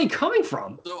money coming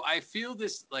from? So I feel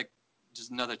this like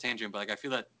just another tangent, but like I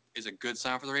feel that is a good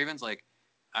sign for the Ravens. Like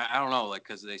I don't know, like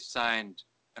because they signed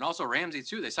and also Ramsey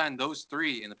too. They signed those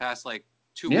three in the past like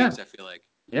 2 weeks. I feel like.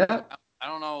 Yeah. I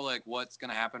don't know like what's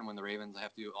gonna happen when the Ravens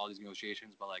have to do all these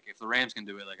negotiations, but like if the Rams can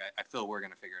do it, like I feel we're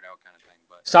gonna figure it out, kind of thing.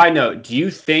 But Side note: do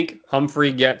you think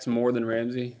Humphrey gets more than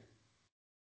Ramsey?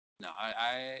 no,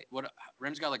 I what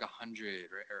Rams got like 100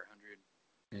 right, or 100.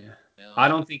 Yeah. I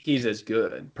Mil. don't think he's as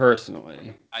good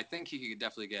personally. I think he could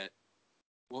definitely get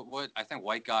what I think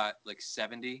White got like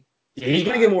 70. Yeah, he's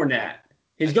gonna get more than that. I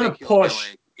He's gonna think he'll get push.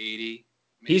 like 80,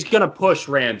 He's maybe. gonna push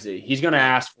Ramsey. He's gonna Yeah,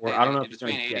 ask for. say I don't like know if in he's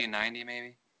gonna between 80 get. and 90,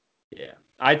 maybe. Yeah,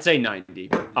 I'd say 90.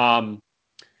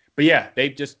 But yeah, they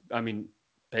just. I mean,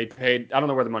 they paid. I don't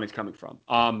know where the money's coming from.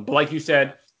 But like you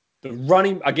said, the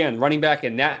running back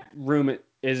in that room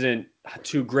isn't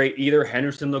too great either.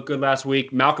 Henderson looked good last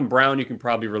week. Malcolm Brown, you can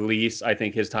probably release. I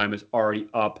think his time is already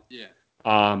up. Yeah.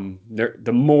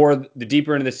 The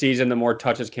deeper into the season, the more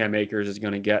touches Cam Akers is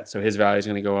going to get, so his value is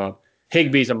going to go up.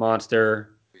 Higbee's a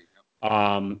monster.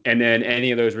 And then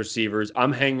any of those receivers,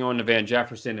 I'm hanging on to Van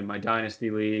Jefferson in my dynasty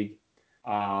league.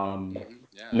 Yeah.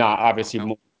 Not obviously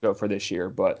more go for this year,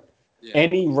 but Yeah.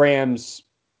 any Rams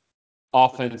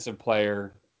offensive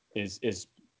player is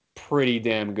pretty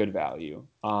damn good value.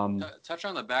 Touch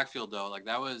on the backfield though, like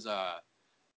that was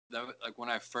like when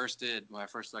I first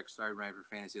like started writing for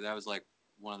fantasy, that was like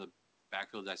one of the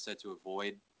backfields I said to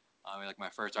avoid. Like my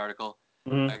first article,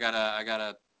 Mm-hmm. I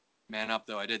gotta man up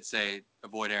though. I did say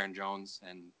avoid Aaron Jones,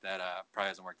 and that probably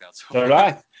hasn't worked out so So did far.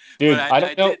 I, dude. But I I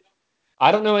don't know. did.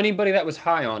 I don't know anybody that was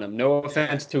high on him. No Yeah,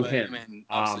 offense to but I him. mean,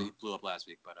 obviously he blew up last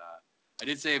week. But I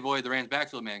did say avoid the Rams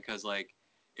backfield, man, because like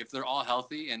if they're all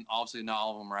healthy, and obviously not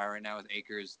all of them are right now, with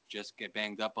Akers just get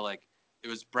banged up, but like it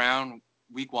was Brown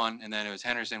week 1, and then it was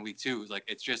Henderson week 2. Like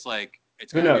it's just like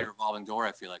it's Who gonna be a knows? revolving door.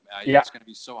 I feel like Yeah. it's gonna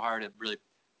be so hard to really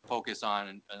focus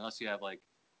on unless you have like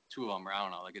 2 of them, or I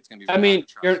don't know. Like it's gonna be I really hard mean,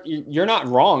 to trust. you're not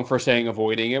wrong for saying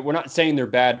avoiding it. We're not saying they're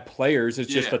bad players.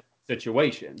 It's just Yeah, a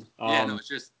situation. yeah. No, it's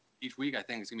just each week I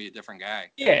think it's gonna be a different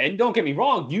guy. Yeah, and don't get me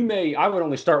wrong. I would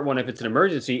only start one if it's an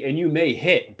emergency, and you may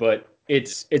hit, but Yeah,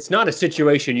 it's not a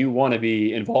situation you want to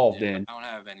be involved yeah. in. I don't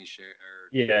have any share, or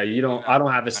Yeah, you I do don't. I have don't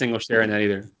one have a single share in that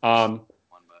either. one,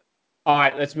 but. All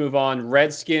right, let's move on.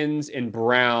 Redskins and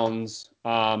Browns.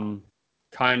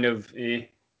 Kind of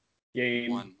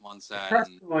game. One If side and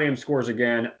Preston Williams scores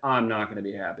again, I'm not going to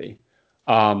be happy.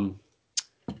 Um,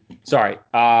 sorry.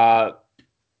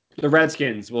 The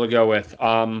Redskins we'll go with.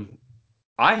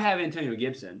 I have Antonio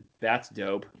Gibson. That's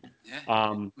dope.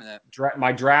 yeah,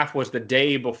 My draft was the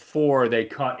day before they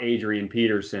cut Adrian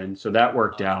Peterson, so that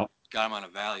worked out. got him on a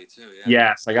valley too. Yeah.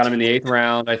 Yes, I got him in the 8th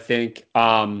round, I think.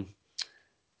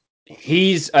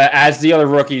 He's as the other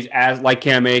rookies, as like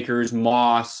Cam Akers,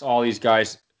 Moss, all these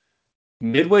guys.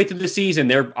 Midway through the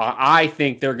season, I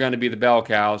think they're going to be the bell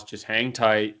cows. Just hang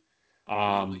tight.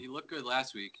 He looked good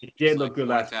last week. He Just did like look good 40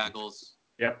 last week. tackles.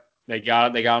 Yep, they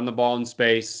got him the ball in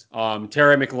space.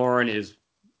 Terry McLaurin is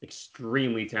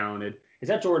extremely talented. Is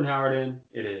that Jordan Howard in?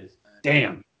 It is.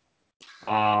 Damn.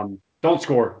 Don't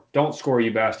score,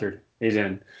 you bastard. He's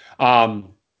in.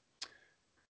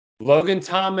 Logan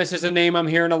Thomas is a name I'm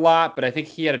hearing a lot, but I think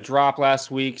he had a drop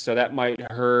last week, so that might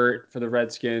hurt for the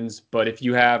Redskins. But if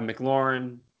you have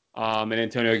McLaurin and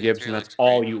Antonio Gibson, Terry that's looks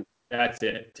all great. you. That's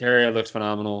it. Terry looks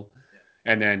phenomenal,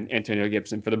 Yeah. and then Antonio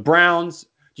Gibson for the Browns. Do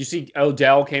you see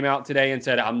Odell came out today and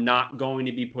said, "I'm not going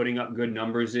to be putting up good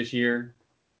numbers this year."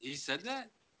 He said that?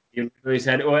 He literally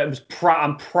said, "Oh,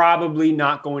 I'm probably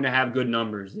not going to have good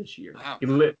numbers this year." Wow.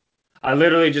 I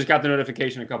literally just got the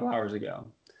notification a couple hours ago.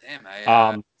 Damn,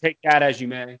 I Take that as you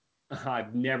may.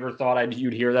 I've never thought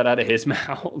you'd hear that out of his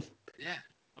mouth. yeah.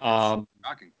 That's Um,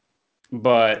 shocking.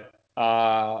 but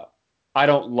I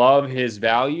don't love his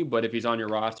value. But if he's on your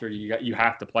roster, you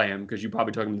have to play him because you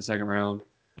probably took him in the 2nd round.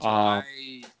 So I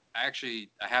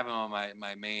have him on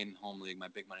my main home league, my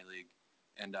big money league,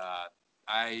 and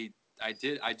I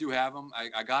do have him.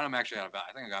 I got him actually I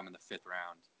think I got him in the 5th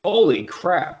round. Holy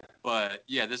crap! But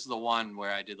yeah, this is the one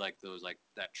where I did like those like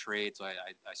that trade. So I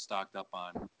stocked up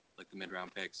on like the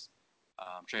mid-round picks,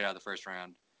 trade out of the 1st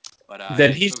round. But Then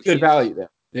yeah, he's so good value. Then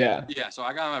yeah. yeah, so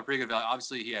I got him at a pretty good value.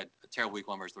 Obviously, he had a terrible week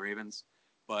 1 versus the Ravens,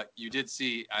 but you did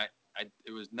see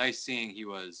it was nice seeing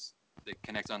they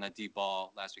connect on that deep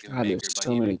ball last week with God, Baker. there's But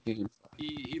so many games.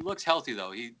 he looks healthy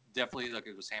though. He definitely like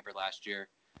it was hampered last year,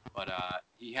 but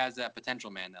he has that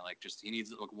potential, man. That like just he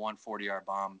needs like 140-yard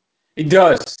bomb. He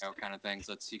does. Kind of things.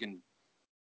 He can.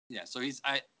 Yeah, so he's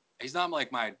not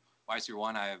like my wide receiver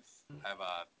 1. I have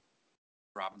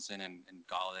Robinson and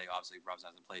Galladay. Obviously, Robinson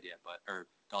hasn't played yet,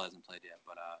 Galladay hasn't played yet.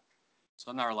 But So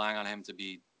I'm not relying on him to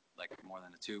be like more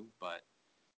than a 2, but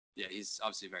yeah, he's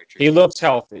obviously very He tricky. looks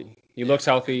healthy. He Yeah, looks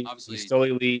and healthy. He's obviously, still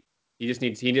elite. He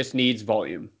just needs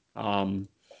volume.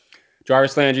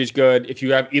 Jarvis Landry's good. If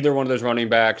you have either one of those running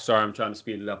backs, sorry, I'm trying to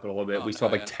speed it up a little bit. oh We no, still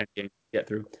have like yeah, 10 games to get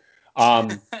through.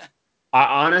 Um, I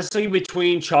honestly,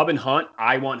 between Chubb and Hunt,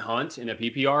 I want Hunt in a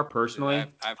PPR dude, I've personally.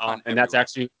 I've Hunt And everywhere.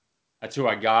 that's who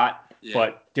I got. Yeah,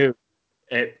 But dude,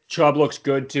 Chubb looks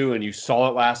good too, and you saw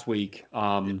it last week.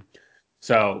 yeah.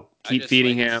 So I keep just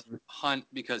feeding him. liked Hunt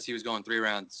because he was going 3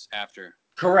 rounds after,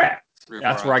 Correct. 3 or 4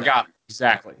 That's where I rounds got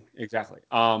after. him. Yeah, Exactly.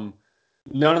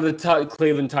 None of the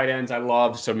Cleveland tight ends I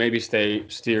loved, so maybe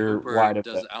steer Cooper wide of it.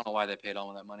 does. I don't know why they paid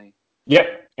all of that money.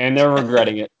 Yep, and they're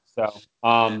regretting it. So, Yeah,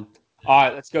 all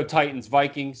right, let's go Titans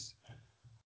Vikings.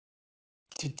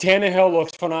 Tannehill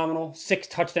looks phenomenal. 6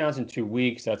 touchdowns in 2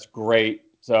 weeks. That's great.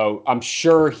 So I'm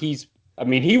sure I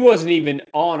mean, he wasn't even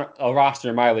on a roster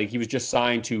in my league. He was just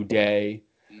signed today.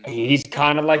 mm, He's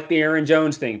kind of like the Aaron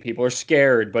Jones thing. People are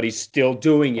scared, but he's still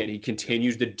doing it. He yep,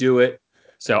 continues to do it.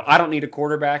 So I don't need a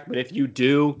quarterback, but if you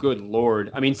do, good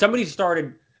Lord. I mean, somebody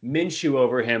started Minshew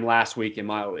over him last week in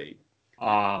my league.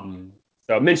 yeah.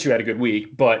 So Minshew had a good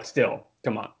week, but still,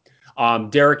 come on.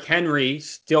 Derrick Henry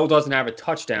still doesn't have a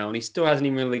touchdown. He still hasn't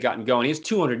even really gotten going. He has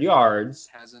 200 yards.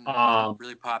 Hasn't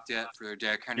really popped yet for their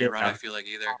Derrick Henry run. I Yeah, feel like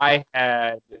either. I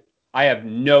had I have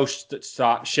no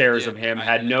shares Yeah, of him. I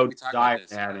Had no we talked about desire to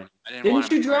this. have him. I didn't want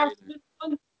Didn't him you anywhere draft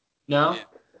either. him? No. Yeah,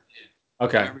 I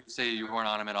Okay. remember you say you weren't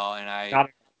on him at all, and Not,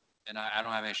 I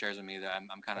don't have any shares of him either. I'm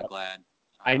kind of glad.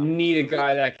 I need a He really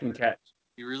guy that can catch.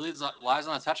 he really lies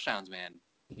on the touchdowns, man.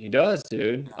 He does,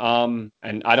 dude. Yeah.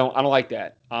 And I don't like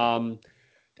that.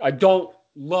 I don't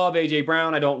love AJ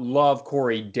Brown. I don't love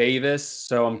Corey Davis,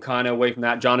 so I'm kind of away from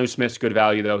that. John Smith's good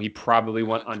value though. He probably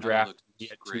went Johnny undrafted. looks He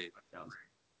had two great. touchdowns.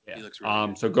 Yeah. He looks really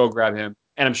good. So go grab him,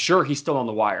 and I'm sure he's still on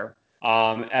the wire.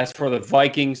 As for the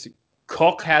Vikings,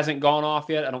 Cook hasn't gone off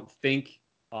yet. I don't think.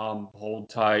 Hold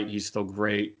tight. He's still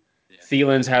great. Yeah.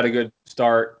 Thielen's had a good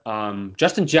start.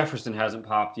 Justin Jefferson hasn't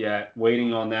popped yet.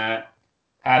 Waiting on that.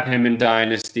 Have him in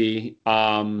Dynasty.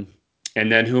 And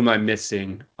then who am I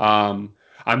missing?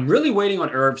 I'm really waiting on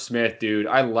Irv Smith, dude.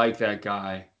 I like that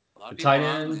guy. A lot The of people tight are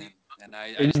on end. him, and I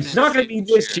just It's didn't not see going to it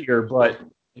be this this year. year, but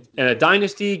in Yeah. a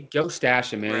dynasty, go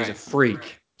stash him, man. He's a Right.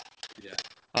 freak. Yeah.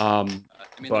 Um,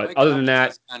 I mean, the but Vikings other than offense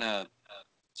that, is kind of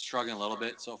struggling a little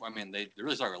bit. So I mean, they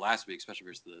really struggled last week, especially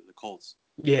versus the Colts.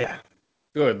 yeah,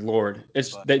 good lord,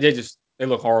 it's But they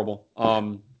look horrible.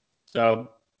 yeah, So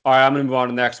all right, I'm gonna move on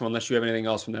to the next one. Unless you have anything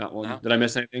else from that one, no, did I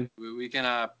miss anything? we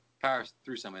can power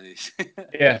through some of these.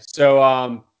 Yeah.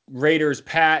 So Raiders,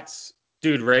 Pats,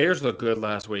 dude, Raiders look good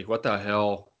last week. What the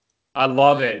hell? I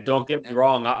love Yeah. it. Don't get me Yeah.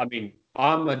 wrong. I mean,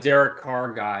 I'm a Derek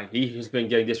Carr guy. He has been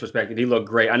getting disrespected. He looked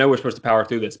great. I know we're supposed to power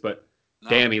through this, but No,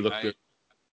 damn, he looked good.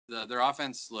 their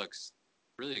offense looks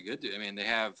really good. I mean, they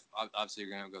have obviously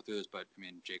you're gonna go through this, but I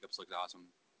mean, Jacobs looked awesome.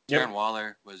 Darren Yep.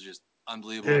 Waller was just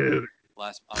unbelievable Dude,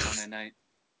 last on Monday night.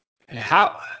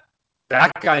 how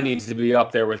that guy needs to be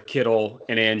up there with Kittle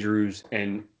and Andrews,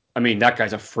 and I mean that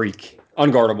guy's a freak,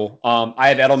 unguardable. I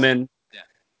have Yeah, Edelman. yeah,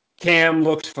 Cam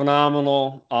looks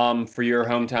phenomenal. For your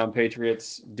hometown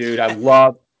Patriots, dude. I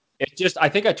love it's just I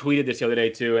think I tweeted this the other day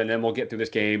too, and then we'll get through this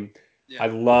game. yeah. I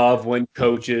love when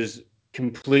coaches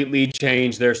completely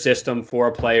change their system for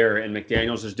a player, and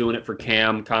McDaniels is doing it for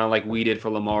Cam, kind of like we did for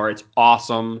Lamar. It's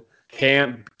awesome.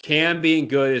 Cam being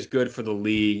good is good for the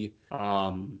league.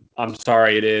 I'm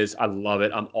sorry it is. I love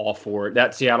it. I'm all for it.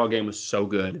 That Seattle game was so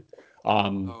good.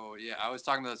 Um, Oh yeah, I was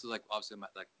talking about this with like obviously my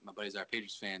buddies are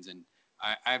Patriots fans, and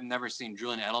I've never seen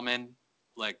Julian Edelman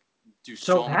like do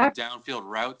so so many happy. downfield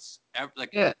routes. Like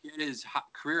Yeah, he had his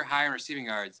career high in receiving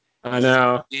yards I his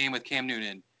know. game with Cam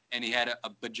Newton, and he had a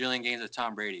bajillion games with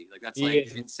Tom Brady. Like that's He like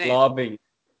is insane, loving.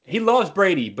 He loves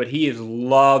Brady, but he is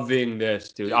loving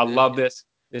this, dude. I dude. love this.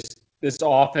 This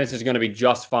offense is going to be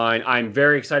just fine. I'm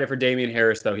very excited for Damian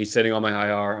Harris, though. He's sitting on my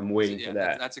IR. I'm waiting for Yeah,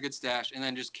 that. that's a good stash. And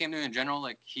then just Cam Newton in general,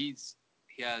 like he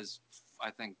has I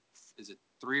think is it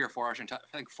 3 or 4 rushing I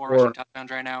think 4 rushing Or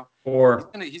touchdowns right now. or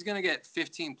He's gonna get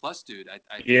 15 plus, dude. I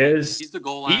he feel like is. he's the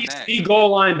goal line He's back. the goal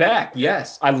line back. Yeah,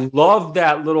 Yes, I love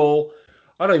that little.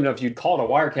 I don't even know if you'd call it a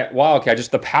wildcat,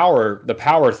 just the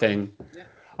power thing. yeah.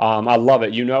 I love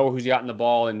it. You know who's gotten the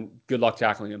ball, and good luck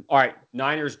tackling him. All right,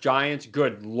 Niners, Giants.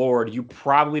 Good Lord. You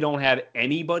probably don't have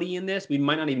anybody in this. We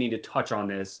might not even need to touch on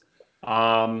this.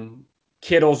 Um,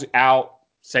 Kittle's out.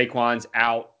 Saquon's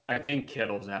out. I think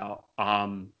Kittle's out.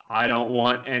 I don't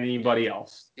want Yeah, anybody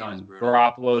else. this game is Done. brutal.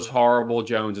 Garoppolo's horrible.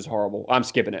 Jones is horrible. I'm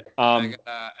skipping it.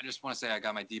 I just want to say I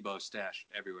got my Debo stashed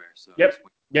everywhere. So Yep. just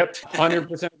Yep.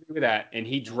 100% agree with that. And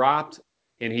he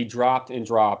and he dropped and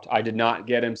dropped. I did not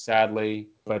get him, sadly,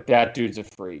 but that dude's a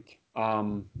freak.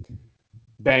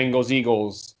 Bengals,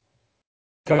 Eagles,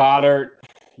 Goddard,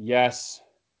 yes.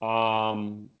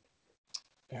 Um,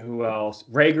 who else?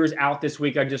 Rager's out this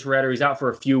week. I just read her. He's out for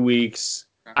a few weeks.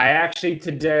 Okay. I actually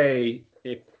today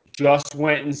it just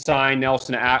went and signed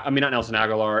Nelson. I mean, not Nelson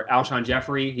Aguilar. Alshon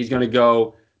Jeffrey. He's going to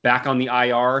go back on the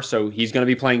IR, so he's going to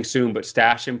be playing soon. But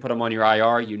stash him, put him on your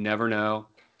IR. You never know.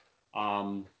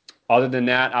 Um, Other than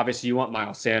that, obviously you want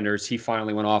Miles Sanders. He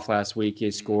finally went off last week. He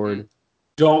scored.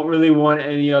 Don't really want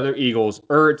any other Eagles.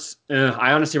 Ertz.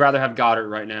 I honestly rather have Goddard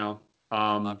right now.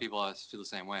 A lot of people feel the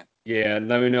same way. Yeah,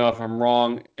 let me know if I'm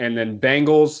wrong. And then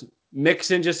Bengals,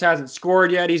 Mixon just hasn't scored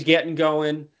yet. He's getting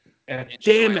going.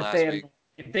 Damn,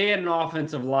 if they had an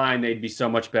offensive line, they'd be so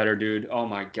much better, dude. Oh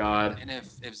my god. And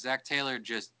if Zach Taylor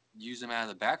just used him out of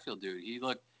the backfield, dude, he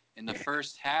looked in the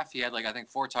first half. He had I think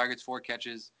 4 targets, 4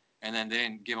 catches, and then they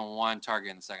didn't give him 1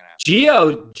 target in the second half.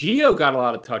 Gio got a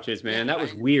lot of touches, man. That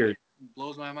was weird.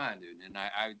 Blows my mind, dude. And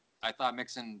I thought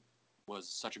Mixon was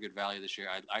such a good value this year.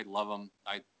 I love him.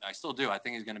 I still do. I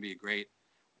think he's going to be a great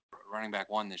running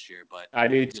back 1 this year. But I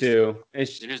do too. They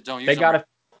just don't use him.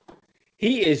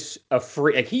 He is a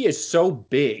free. He is so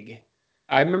big.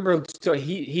 I remember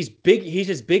he's big.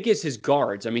 He's as big as his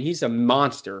guards. I mean, he's a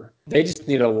monster. They just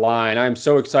need a line. I'm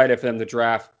so excited for them to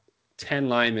draft 10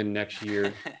 linemen next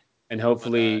year, and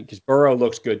hopefully because Burrow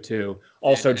looks good too.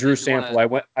 Also, Drew Sample.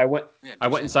 I went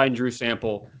and signed Drew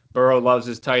Sample. Burrow loves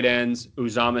his tight ends.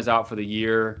 Uzama's out for the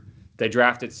year. They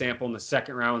drafted Sample in the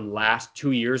second round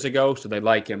 2 years ago, so they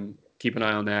like him. Keep an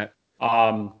eye on that.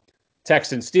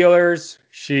 Texans Steelers.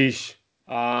 Sheesh.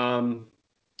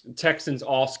 Texans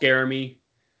all scare me.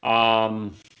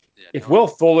 If Will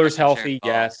Fuller's healthy,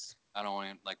 yes. I don't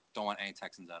want any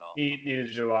Texans at all. Neither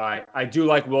do I. I do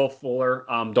like Will Fuller.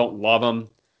 Don't love him.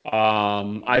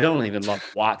 I don't even love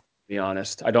Watson, to be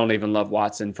honest. I don't even love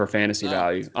Watson for fantasy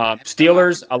value.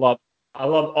 Steelers, I love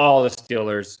all the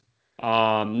Steelers.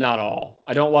 Not all.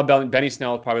 I don't love Benny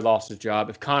Snell. Probably lost his job.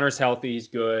 If Connor's healthy, he's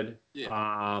good.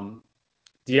 Yeah.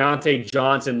 Deontay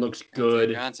Johnson looks good.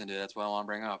 Deontay Johnson, dude. That's what I want to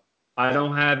bring up. I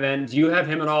don't have any. Do you have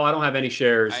him at all? I don't have any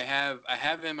shares. I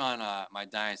have him on my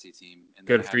dynasty team. And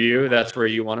good for you. That's where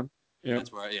you want him. Yeah.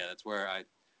 That's where I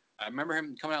remember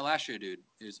him coming out last year, dude.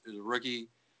 He was a rookie,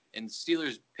 and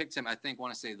Steelers picked him. I think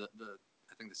want to say the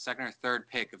second or third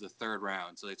pick of the 3rd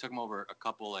round. So they took him over a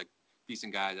couple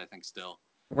decent guys. I think still.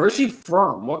 Where's he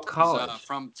from? What college? He's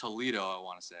from Toledo, I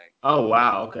want to say. Oh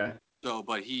wow, okay. So,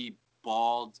 but he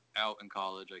balled out in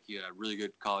college. He had a really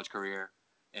good college career.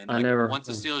 And once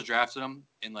the Steelers drafted him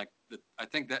in I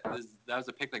think that was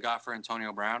the pick they got for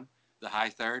Antonio Brown, the high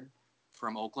 3rd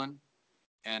from Oakland,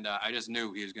 and I just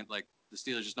knew he was gonna the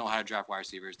Steelers just know how to draft wide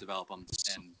receivers, develop them.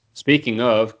 And speaking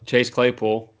of Chase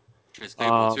Claypool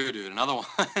too, dude, another one.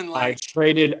 I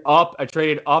traded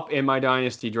up in my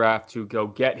dynasty draft to go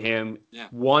get him. Yeah.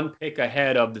 1 pick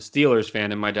ahead of the Steelers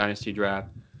fan in my dynasty draft,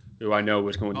 who I know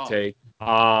was going to take.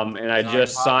 And I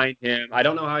just signed him. I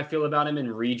don't know how I feel about him in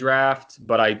redraft,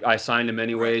 but I signed him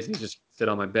anyways. Right. He just sit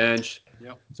on my bench.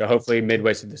 Yep. So hopefully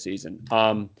midway through the season.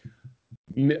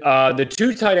 The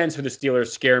 2 tight ends for the Steelers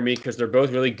scare me because they're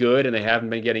both really good and they haven't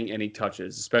been getting any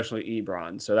touches, especially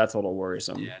Ebron. So that's a little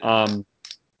worrisome. Yeah,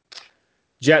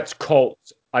 Jets,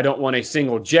 Colts. I don't want a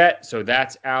single Jet, so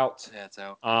that's out. Yeah, it's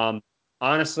out.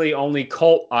 Honestly, only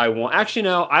Colt I want. Actually,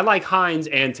 no, I like Hines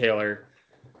and Taylor.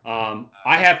 I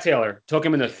have Taylor. Took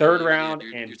him in the 3rd round.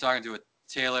 You're talking to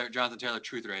a Jonathan Taylor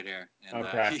truth right here. And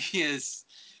okay.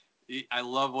 I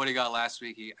love what he got last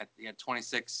week. He had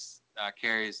 26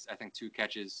 carries, I think 2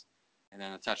 catches, and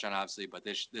then a touchdown, obviously. But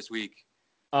this week,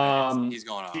 he's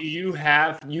going off. Do you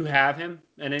have him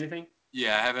and anything?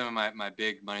 Yeah, I have him in my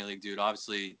big money league, dude.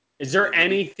 Obviously. Is there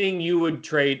anything you would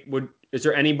trade? Is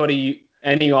there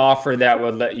any offer that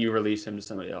would let you release him to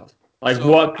somebody else?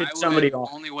 What could somebody offer?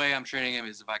 The only way I'm trading him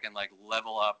is if I can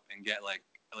level up and get like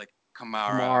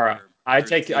Kamara. Kamara. I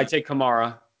take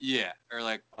Kamara. Yeah, or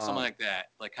something like that.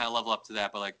 Kind of level up to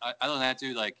that. But other than that,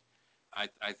 dude,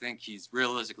 I think he's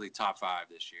realistically top 5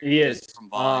 this year. He is from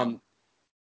volume.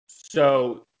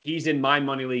 So he's in my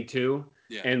money league too.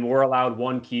 Yeah. And we're allowed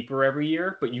 1 keeper every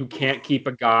year, but you can't keep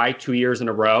a guy 2 years in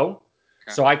a row.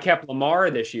 Okay. So I kept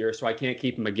Lamar this year, so I can't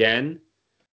keep him again.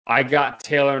 I got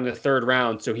Taylor in the 3rd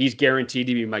round, so he's guaranteed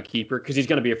to be my keeper because he's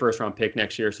going to be a 1st-round pick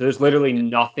next year. So there's literally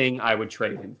nothing I would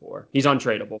trade him for. He's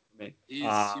untradeable for me. He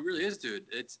really is, dude.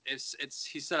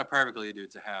 He's set up perfectly,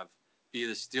 dude, to be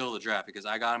the steal of the draft because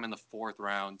I got him in the 4th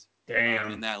round.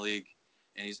 Damn. In that league,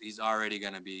 and he's already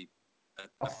going to be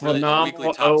a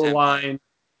phenomenal O-line.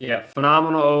 Yeah,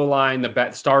 phenomenal O-line.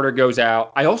 The starter goes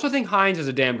out. I also think Hines is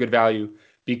a damn good value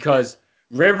because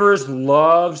Rivers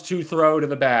loves to throw to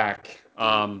the back.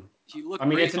 He looked I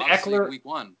mean, great, it's an obviously, Eckler. week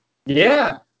 1.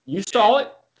 Yeah, you saw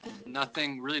it.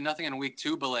 Nothing in week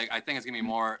 2, but like I think it's gonna be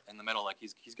more in the middle. Like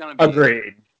he's gonna be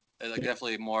Agreed. like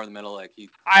definitely more in the middle. Like he.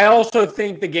 I also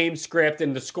think the game script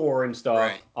and the score and stuff.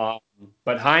 Right.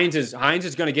 But Hines is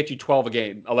going to get you 12 a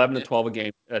game, 11 to 12 a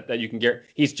game that you can get.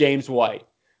 He's James White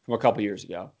from a couple years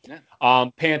ago. Yeah.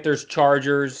 Panthers,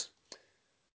 Chargers.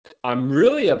 I'm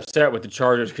really upset with the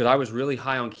Chargers because I was really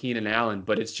high on Keenan Allen,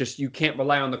 but it's just you can't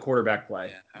rely on the quarterback play.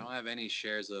 Yeah, I don't have any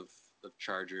shares of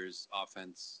Chargers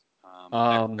offense.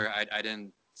 Um, I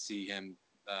didn't see him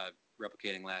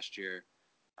replicating last year.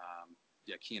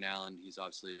 Yeah, Keenan Allen, he's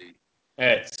obviously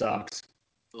it sucks.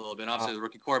 a little bit. Obviously, the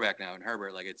rookie quarterback now, and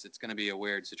Herbert, like it's going to be a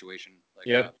weird situation. Like,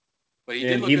 Yep. But he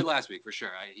did look good last week for sure.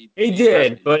 He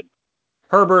did, but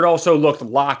Herbert also looked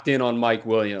locked in on Mike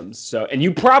Williams. So, and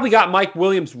you probably got Mike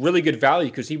Williams really good value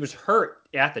because he was hurt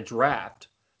at the draft,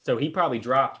 so he probably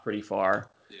dropped pretty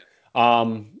far.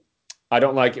 Yeah. I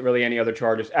don't like really any other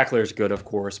Chargers. Eckler's good, of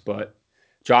course, but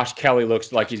Josh Kelly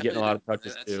looks like he's getting a lot of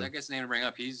touches too. I guess the name to bring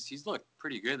up. He's looked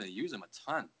pretty good. They use him a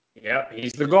ton. Yep,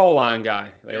 he's the goal line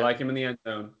guy. They like him in the end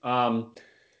zone.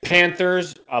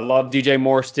 Panthers, I love DJ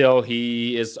Moore still.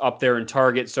 He is up there in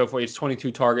targets so far. He's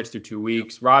 22 targets through 2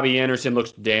 weeks. Yep. Robbie Anderson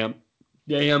looks damn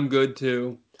good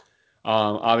too.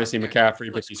 Obviously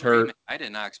McCaffrey, but he's hurt. Man. I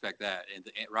did not expect that. And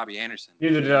Robbie Anderson.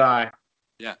 Neither did I.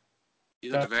 Yeah, he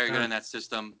looked very good in that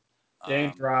system.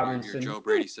 James Robinson. Your Joe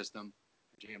Brady system.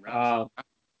 James Robinson.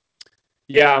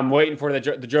 Yeah, I'm waiting for the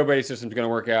Joe Brady system's going to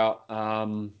work out.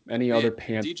 Any other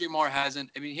Panthers? DJ Moore hasn't.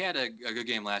 I mean, he had a good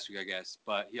game last week, I guess,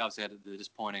 but he obviously had the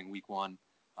disappointing week 1.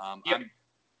 Yep.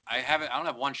 I don't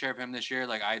have one share of him this year.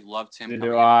 Like I loved him.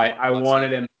 I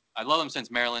wanted him. I love him since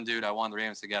Maryland, dude. I wanted the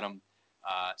Ravens to get him.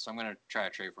 So I'm gonna try to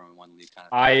trade for him in one league. Kind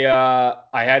of.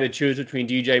 I had to choose between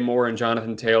DJ Moore and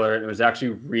Jonathan Taylor, and it was actually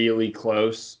really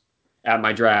close at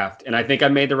my draft, and I think I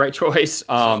made the right choice. So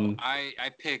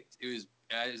I picked. It was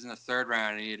in the 3rd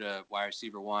round. I needed a wide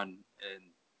receiver 1, and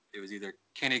it was either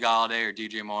Kenny Galladay or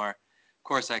DJ Moore. Of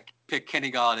course, I picked Kenny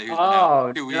Galladay, who's been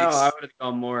out 2 weeks. No, I would have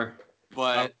gone Moore.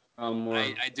 But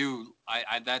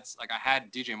that's like I had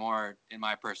DJ Moore in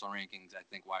my personal rankings. I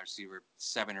think wide receiver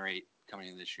 7 or 8 coming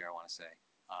in this year. I want to say.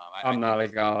 I'm not a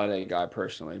Galladay guy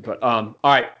personally, but all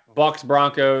right, Bucks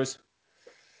Broncos.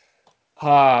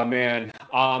 Man,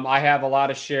 I have a lot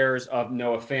of shares of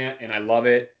Noah Fant, and I love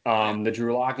it. The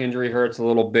Drew Lock injury hurts a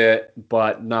little bit,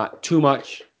 but not too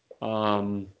much.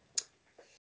 I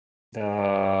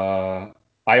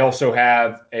also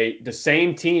have the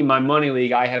same team, my money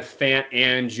league. I have Fant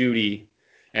and Judy,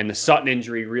 and the Sutton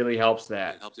injury really helps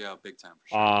that. It helps you out big time for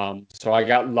sure. So I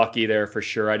got lucky there for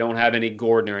sure. I don't have any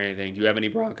Gordon or anything. Do you have any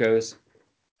Broncos?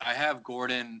 I have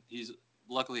Gordon. He's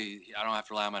luckily I don't have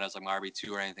to rely on him as like my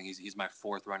RB2 or anything. He's my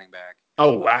 4th running back.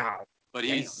 Oh wow! But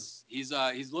he's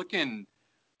looking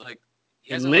like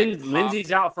he hasn't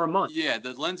Lindsey's out for a month. Yeah,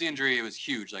 the Lindsey injury was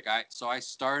huge. Like I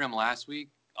started him last week,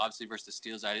 obviously versus the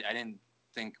Steelers. I didn't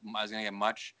think I was gonna get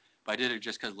much, but I did it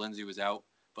just because Lindsey was out.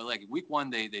 But like week 1,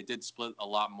 they did split a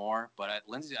lot more. But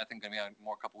Lindsey, I think gonna be out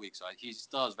more a couple weeks, so he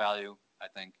still has value. I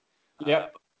think.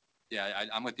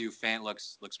 I'm with you. Fant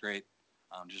looks great.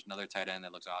 Just another tight end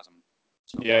that looks awesome.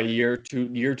 Year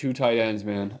two tight ends,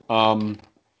 man.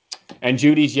 And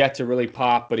Judy's yet to really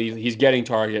pop, but he's getting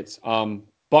targets.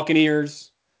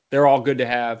 Buccaneers, they're all good to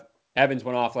have. Evans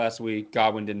went off last week.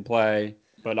 Godwin didn't play,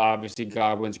 but obviously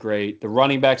Godwin's great. The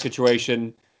running back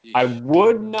situation, I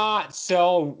would not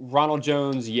sell Ronald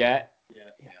Jones yet.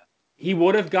 Yeah. He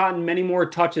would have gotten many more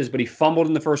touches, but he fumbled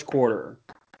in the first quarter.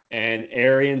 And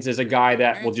Arians is a guy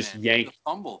that will just yank.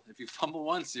 Fumble. If you fumble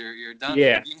once, you're done.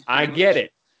 Yeah, I get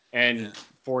it. And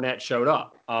Fournette showed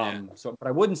up. But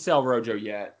I wouldn't sell Rojo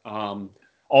yet.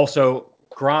 Also,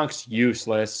 Gronk's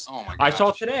useless. Oh my gosh. I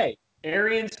saw today.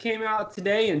 Arians came out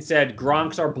today and said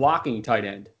Gronk's our blocking tight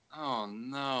end. Oh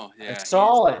no! Yeah, I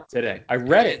saw it today. I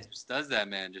read it. Just does that,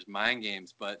 man? Just mind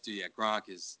games. But dude, Gronk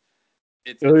is.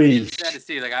 It's sad to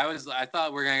see. Like I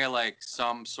thought we were gonna get like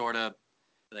some sort of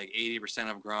like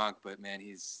 80% of Gronk, but man,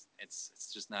 it's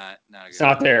just not good. It's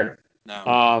not there.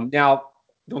 No. Now,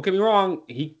 don't get me wrong.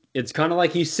 It's kind of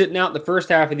like he's sitting out the first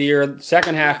half of the year.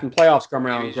 Second half and playoffs come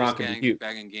around. Gronk can be huge.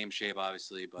 Back in game shape,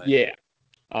 obviously, but yeah.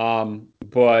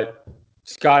 But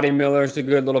Scotty Miller's a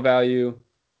good little value.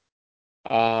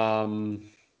 Other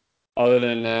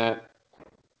than that,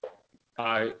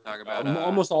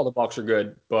 almost all the Bucks are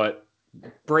good, but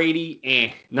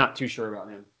Brady, not too sure about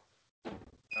him.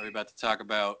 Are we about to talk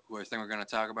about who I think we're going to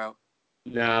talk about?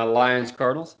 Nah, Lions,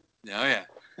 Cardinals. Oh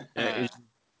yeah.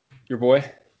 Your boy.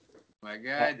 My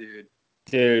guy, dude.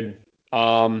 Dude,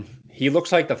 He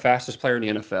looks like the fastest player in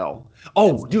the NFL.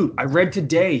 Oh, dude, I read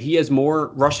today he has more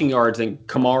rushing yards than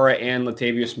Kamara and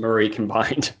Latavius Murray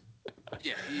combined.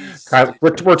 Yeah, he's.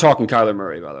 We're talking Kyler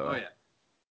Murray, by the Oh way.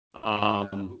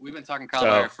 yeah, we've been talking Kyle So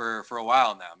Meyer for a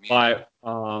while now. Me and you.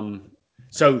 my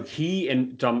so he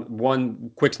and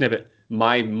one quick snippet.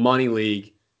 My money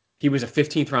league, he was a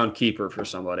 15th round keeper for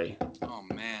somebody. Oh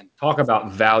man. Talk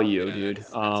about value, Yeah, dude.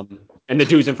 that's And the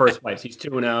dude's in first place. He's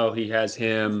 2-0. He has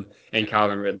him and yeah.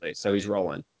 Calvin Ridley, so I he's mean,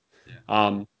 rolling. yeah.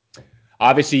 Um,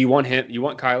 Obviously, you want him. You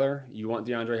want Kyler. You want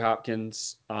DeAndre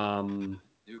Hopkins.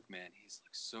 Duke, man, he's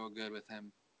looks so good with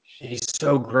him. He's Jeez.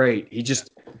 so great. Yeah.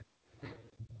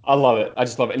 I love it. I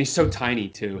just love it, and he's so tiny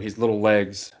too. His little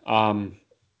legs.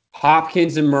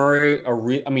 Hopkins and Murray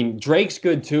are. I mean, Drake's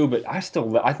good too, but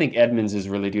I think Edmonds is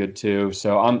really good too.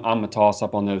 So I'm a toss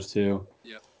up on those two.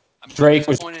 Yep. I'm Drake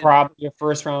was disappointed. probably a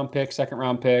first round pick, second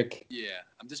round pick. Yeah,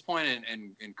 I'm disappointed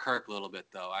in Kirk a little bit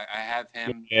though. I have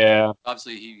him. Yeah.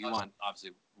 Obviously, he won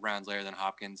obviously rounds later than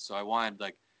Hopkins, so I wanted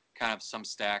like kind of some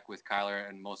stack with Kyler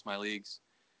in most of my leagues,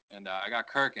 and I got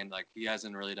Kirk, and like he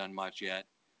hasn't really done much yet,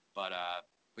 but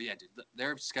yeah, dude,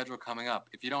 their schedule coming up.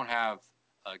 If you don't have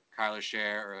a Kyler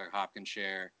share or a Hopkins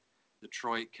share,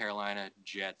 Detroit, Carolina,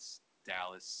 Jets,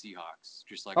 Dallas, Seahawks,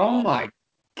 Oh my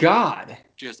God,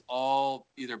 just all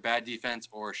either bad defense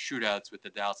or shootouts with the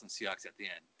Dallas and Seahawks at the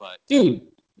end. But dude,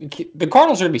 the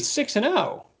Cardinals are gonna be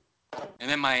 6-0. and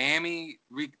then Miami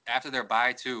after their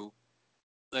bye too.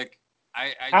 Like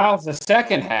I How's the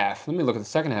second half? Let me look at the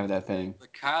second half of that thing.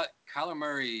 like Kyler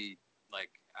Murray, like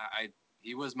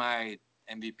he was my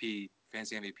MVP,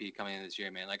 fantasy MVP coming in this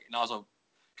year, man. Like and also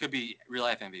could be real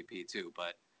life MVP too.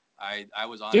 But I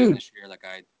was on him Dude, this year. Like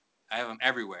I have him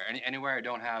everywhere. Anywhere I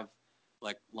don't have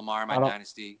like Lamar in my I don't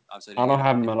dynasty, obviously I I didn't don't get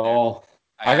have him him at there. all.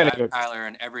 I I have, gotta I have go. Kyler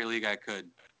in every league I could.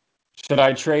 Should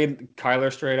I trade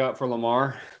Kyler straight up for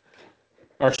Lamar?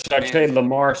 Or should I I mean, trade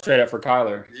Lamar straight up for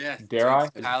Kyler? yeah, Dare dude, I?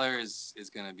 Kyler is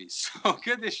gonna be so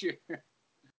good this year.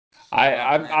 I Oh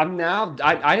I'm, man, I'm now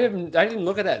I didn't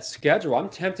look at that schedule. I'm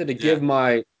tempted to yeah, give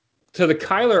my to the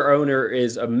Kyler owner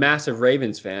is a massive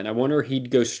Ravens fan. I wonder if he'd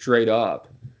go straight up.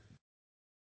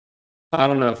 I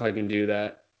don't know if I can do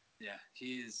that. yeah.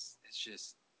 He's it's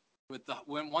just with the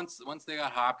once they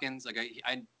got Hopkins, like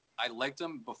I liked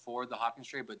him before the Hopkins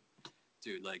trade, but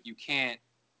dude, like you can't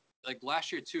like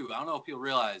last year too. I don't know if people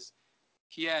realize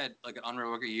he had like an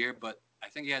unreal rookie year, but I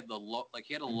think he had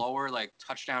he had a lower like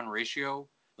touchdown ratio.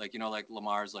 Like like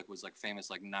Lamar's like was like famous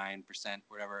like 9%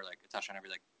 whatever, like a touchdown every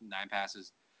like 9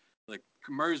 passes. Like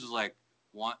Murray's was like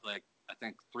one like I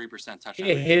think 3% touchdown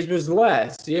Yeah, ratio. his was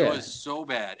less. It Yeah. was so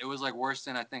bad. It was like worse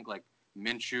than I think like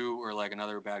Minshew or like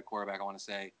another bad quarterback I want to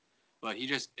say. But he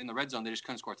just in the red zone they just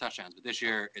couldn't score touchdowns. But this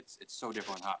year it's so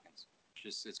different with Hopkins.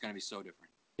 It's gonna be so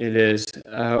different. It is.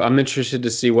 I'm interested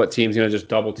to see what team's going to just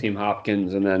double team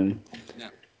Hopkins and then Yeah.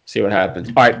 see what happens.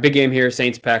 All right, big game here,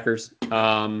 Saints Packers.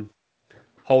 Yep.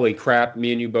 Holy crap,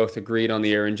 me and you both agreed on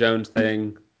the Aaron Jones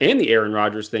thing and the Aaron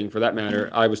Rodgers thing for that matter.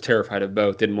 I was terrified of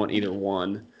both, didn't want either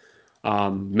one.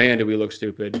 Man, do we look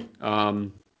stupid.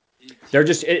 They're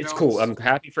just it's cool. Jones. I'm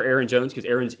happy for Aaron Jones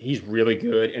because he's really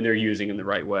good and they're using him the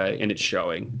right way and it's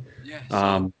showing. Yeah. So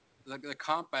Um, the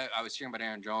comp I was hearing about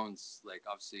Aaron Jones, like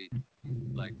obviously,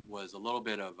 like was a little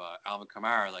bit of Alvin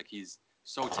Kamara. Like he's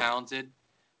so talented,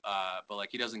 but like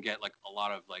he doesn't get like a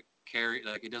lot of like carry.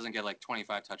 Like he doesn't get like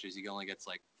 25 touches. He only gets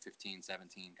like 15,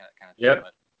 17 kind of thing. yep.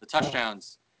 But the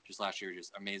touchdowns just last year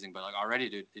just amazing. But like already,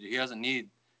 dude, he doesn't need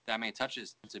that many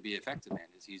touches to be effective, man.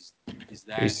 He's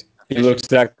that He efficient. looks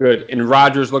that good. And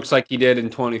Rodgers looks like he did in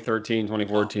 2013, Oh, he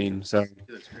 2014. So looks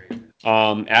he looks great.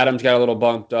 Adams got a little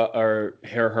bumped up or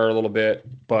hair hurt a little bit,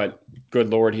 but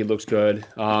good Lord, he looks good.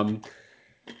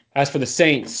 As for the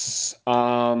Saints,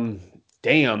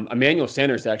 damn, Emmanuel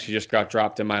Sanders actually just got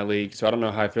dropped in my league, so I don't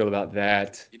know how I feel about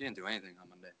that. He didn't do anything on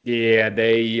Monday. Yeah,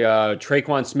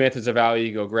 Traquan Smith is a value.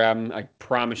 You go grab him. I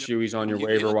promise Yep. you he's on your He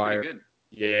waiver looked pretty wire. good.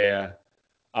 Yeah.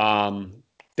 Um,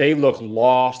 they look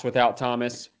lost without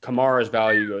Thomas. Kamara's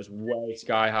value goes way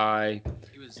sky high.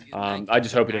 He had I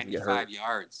just hope he doesn't get 95 hurt.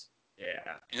 yards Yeah.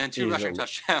 and then two He's rushing a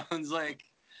touchdowns. Like,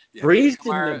 yeah, Breeze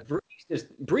Kamara,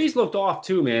 didn't. Breeze looked off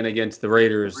too, man, against the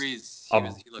Raiders. Breeze, A he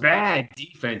looked bad. bad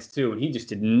defense too, and he just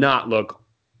did not look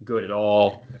good at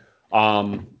all.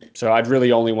 So I'd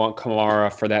really only want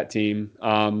Kamara for that team.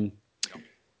 Yep.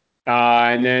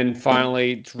 And then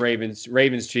finally, it's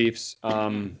Ravens Chiefs.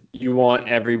 You want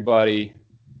everybody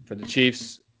for the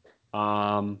Chiefs.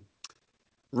 Um,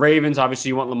 Ravens, obviously,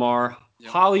 you want Lamar. Yep.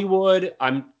 Hollywood,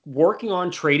 I'm working on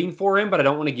trading for him, but I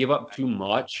don't want to give up I, too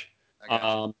much I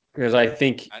got you. because I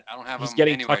think I don't have he's him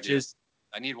getting anywhere, dude. touches.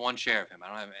 I need one share of him. I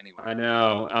don't have I anywhere.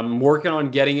 know. I'm working on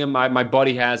getting him. My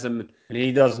buddy has him, and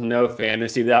he doesn't know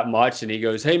fantasy that much. And he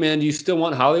goes, "Hey man, do you still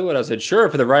want Hollywood?" I said, "Sure,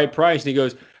 for the right price." And he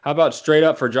goes, "How about straight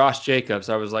up for Josh Jacobs?"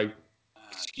 I was like, Ah,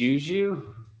 "Excuse shoot.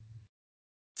 you?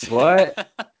 What?"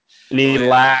 And he Oh yeah, man.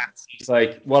 laughed. He's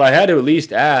like, "Well, I had to at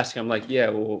least ask." I'm like, "Yeah,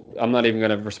 well, I'm not even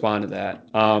going to respond to that."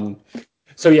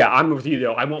 So yeah, I'm with you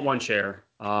though. I want one share.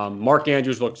 Mark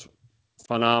Andrews looks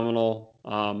phenomenal.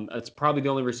 That's probably the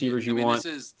only Yeah, receivers I you mean, want.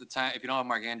 this is the time. If you don't have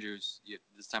Mark Andrews,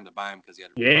 this time to buy him because he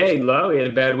had a Yeah, rough he start. low. He had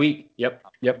a bad week. Yep,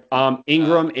 yep. Uh,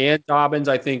 Ingram and Dobbins,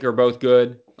 I think, are both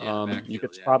good. yeah, the You backfield.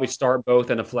 could Yeah, probably start both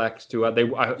in a flex too. yeah,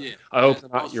 I yeah. hope they're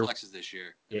not Most your. flexes this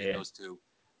year. I mean, Yeah, those two.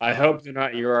 I hope they're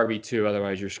not your RB2.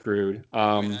 Otherwise, you're screwed.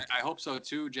 I mean, I hope so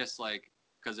too. Just like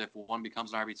because if one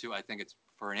becomes an RB2, I think it's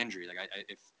for an injury. Like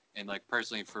if and like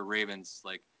personally for Ravens,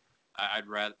 like I'd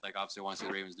rather like obviously want to see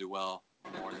the Ravens do well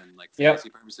more than like Yep, fantasy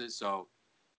purposes. So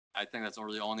I think that's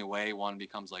really the only way one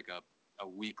becomes like a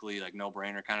weekly like no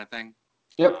brainer kind of thing.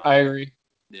 yep. I agree.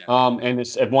 Yeah, And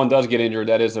if one does get injured,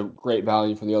 that is a great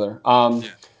value for the other.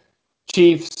 yeah,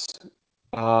 Chiefs.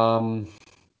 Um,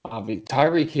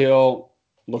 Tyreek Hill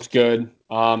looks good.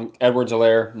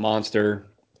 Edwards-Helaire,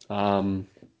 monster. Um,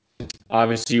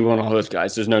 Obviously, you want all those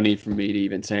guys. There's no need for me to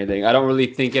even say anything. I don't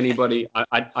really think anybody.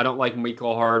 I don't like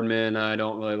Michael Hardman. I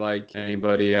don't really like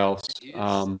anybody else. he's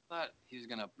thought he was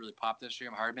gonna really pop this year,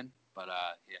 Hardman, but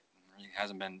he really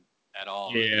hasn't been at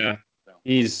all really. Yeah, So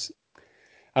he's.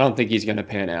 I don't think he's going to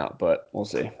pan out, but we'll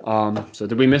see. So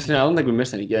did we miss any? I don't think we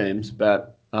missed any games,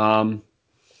 but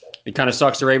it kind of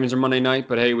sucks the Ravens are Monday night.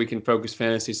 But hey, we can focus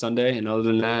fantasy Sunday, and other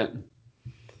than that,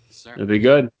 yes, sir. it'll be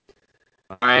good.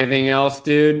 Anything else,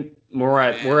 dude? Man, We're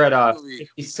at I think we covered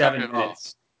 57 it all.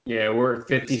 minutes. Yeah, we're at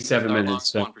This is 57 our minutes.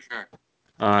 longest So one for sure.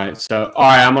 all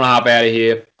right, I'm gonna hop out of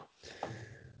here,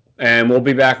 and we'll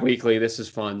be back weekly. This is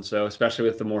fun, so especially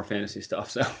with the more fantasy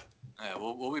stuff. So Yeah,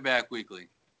 we'll be back weekly.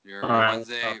 all Your right,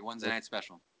 Wednesday night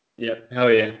special. yep,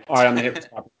 hell yeah. All right, I'm gonna hit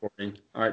stop recording. All right.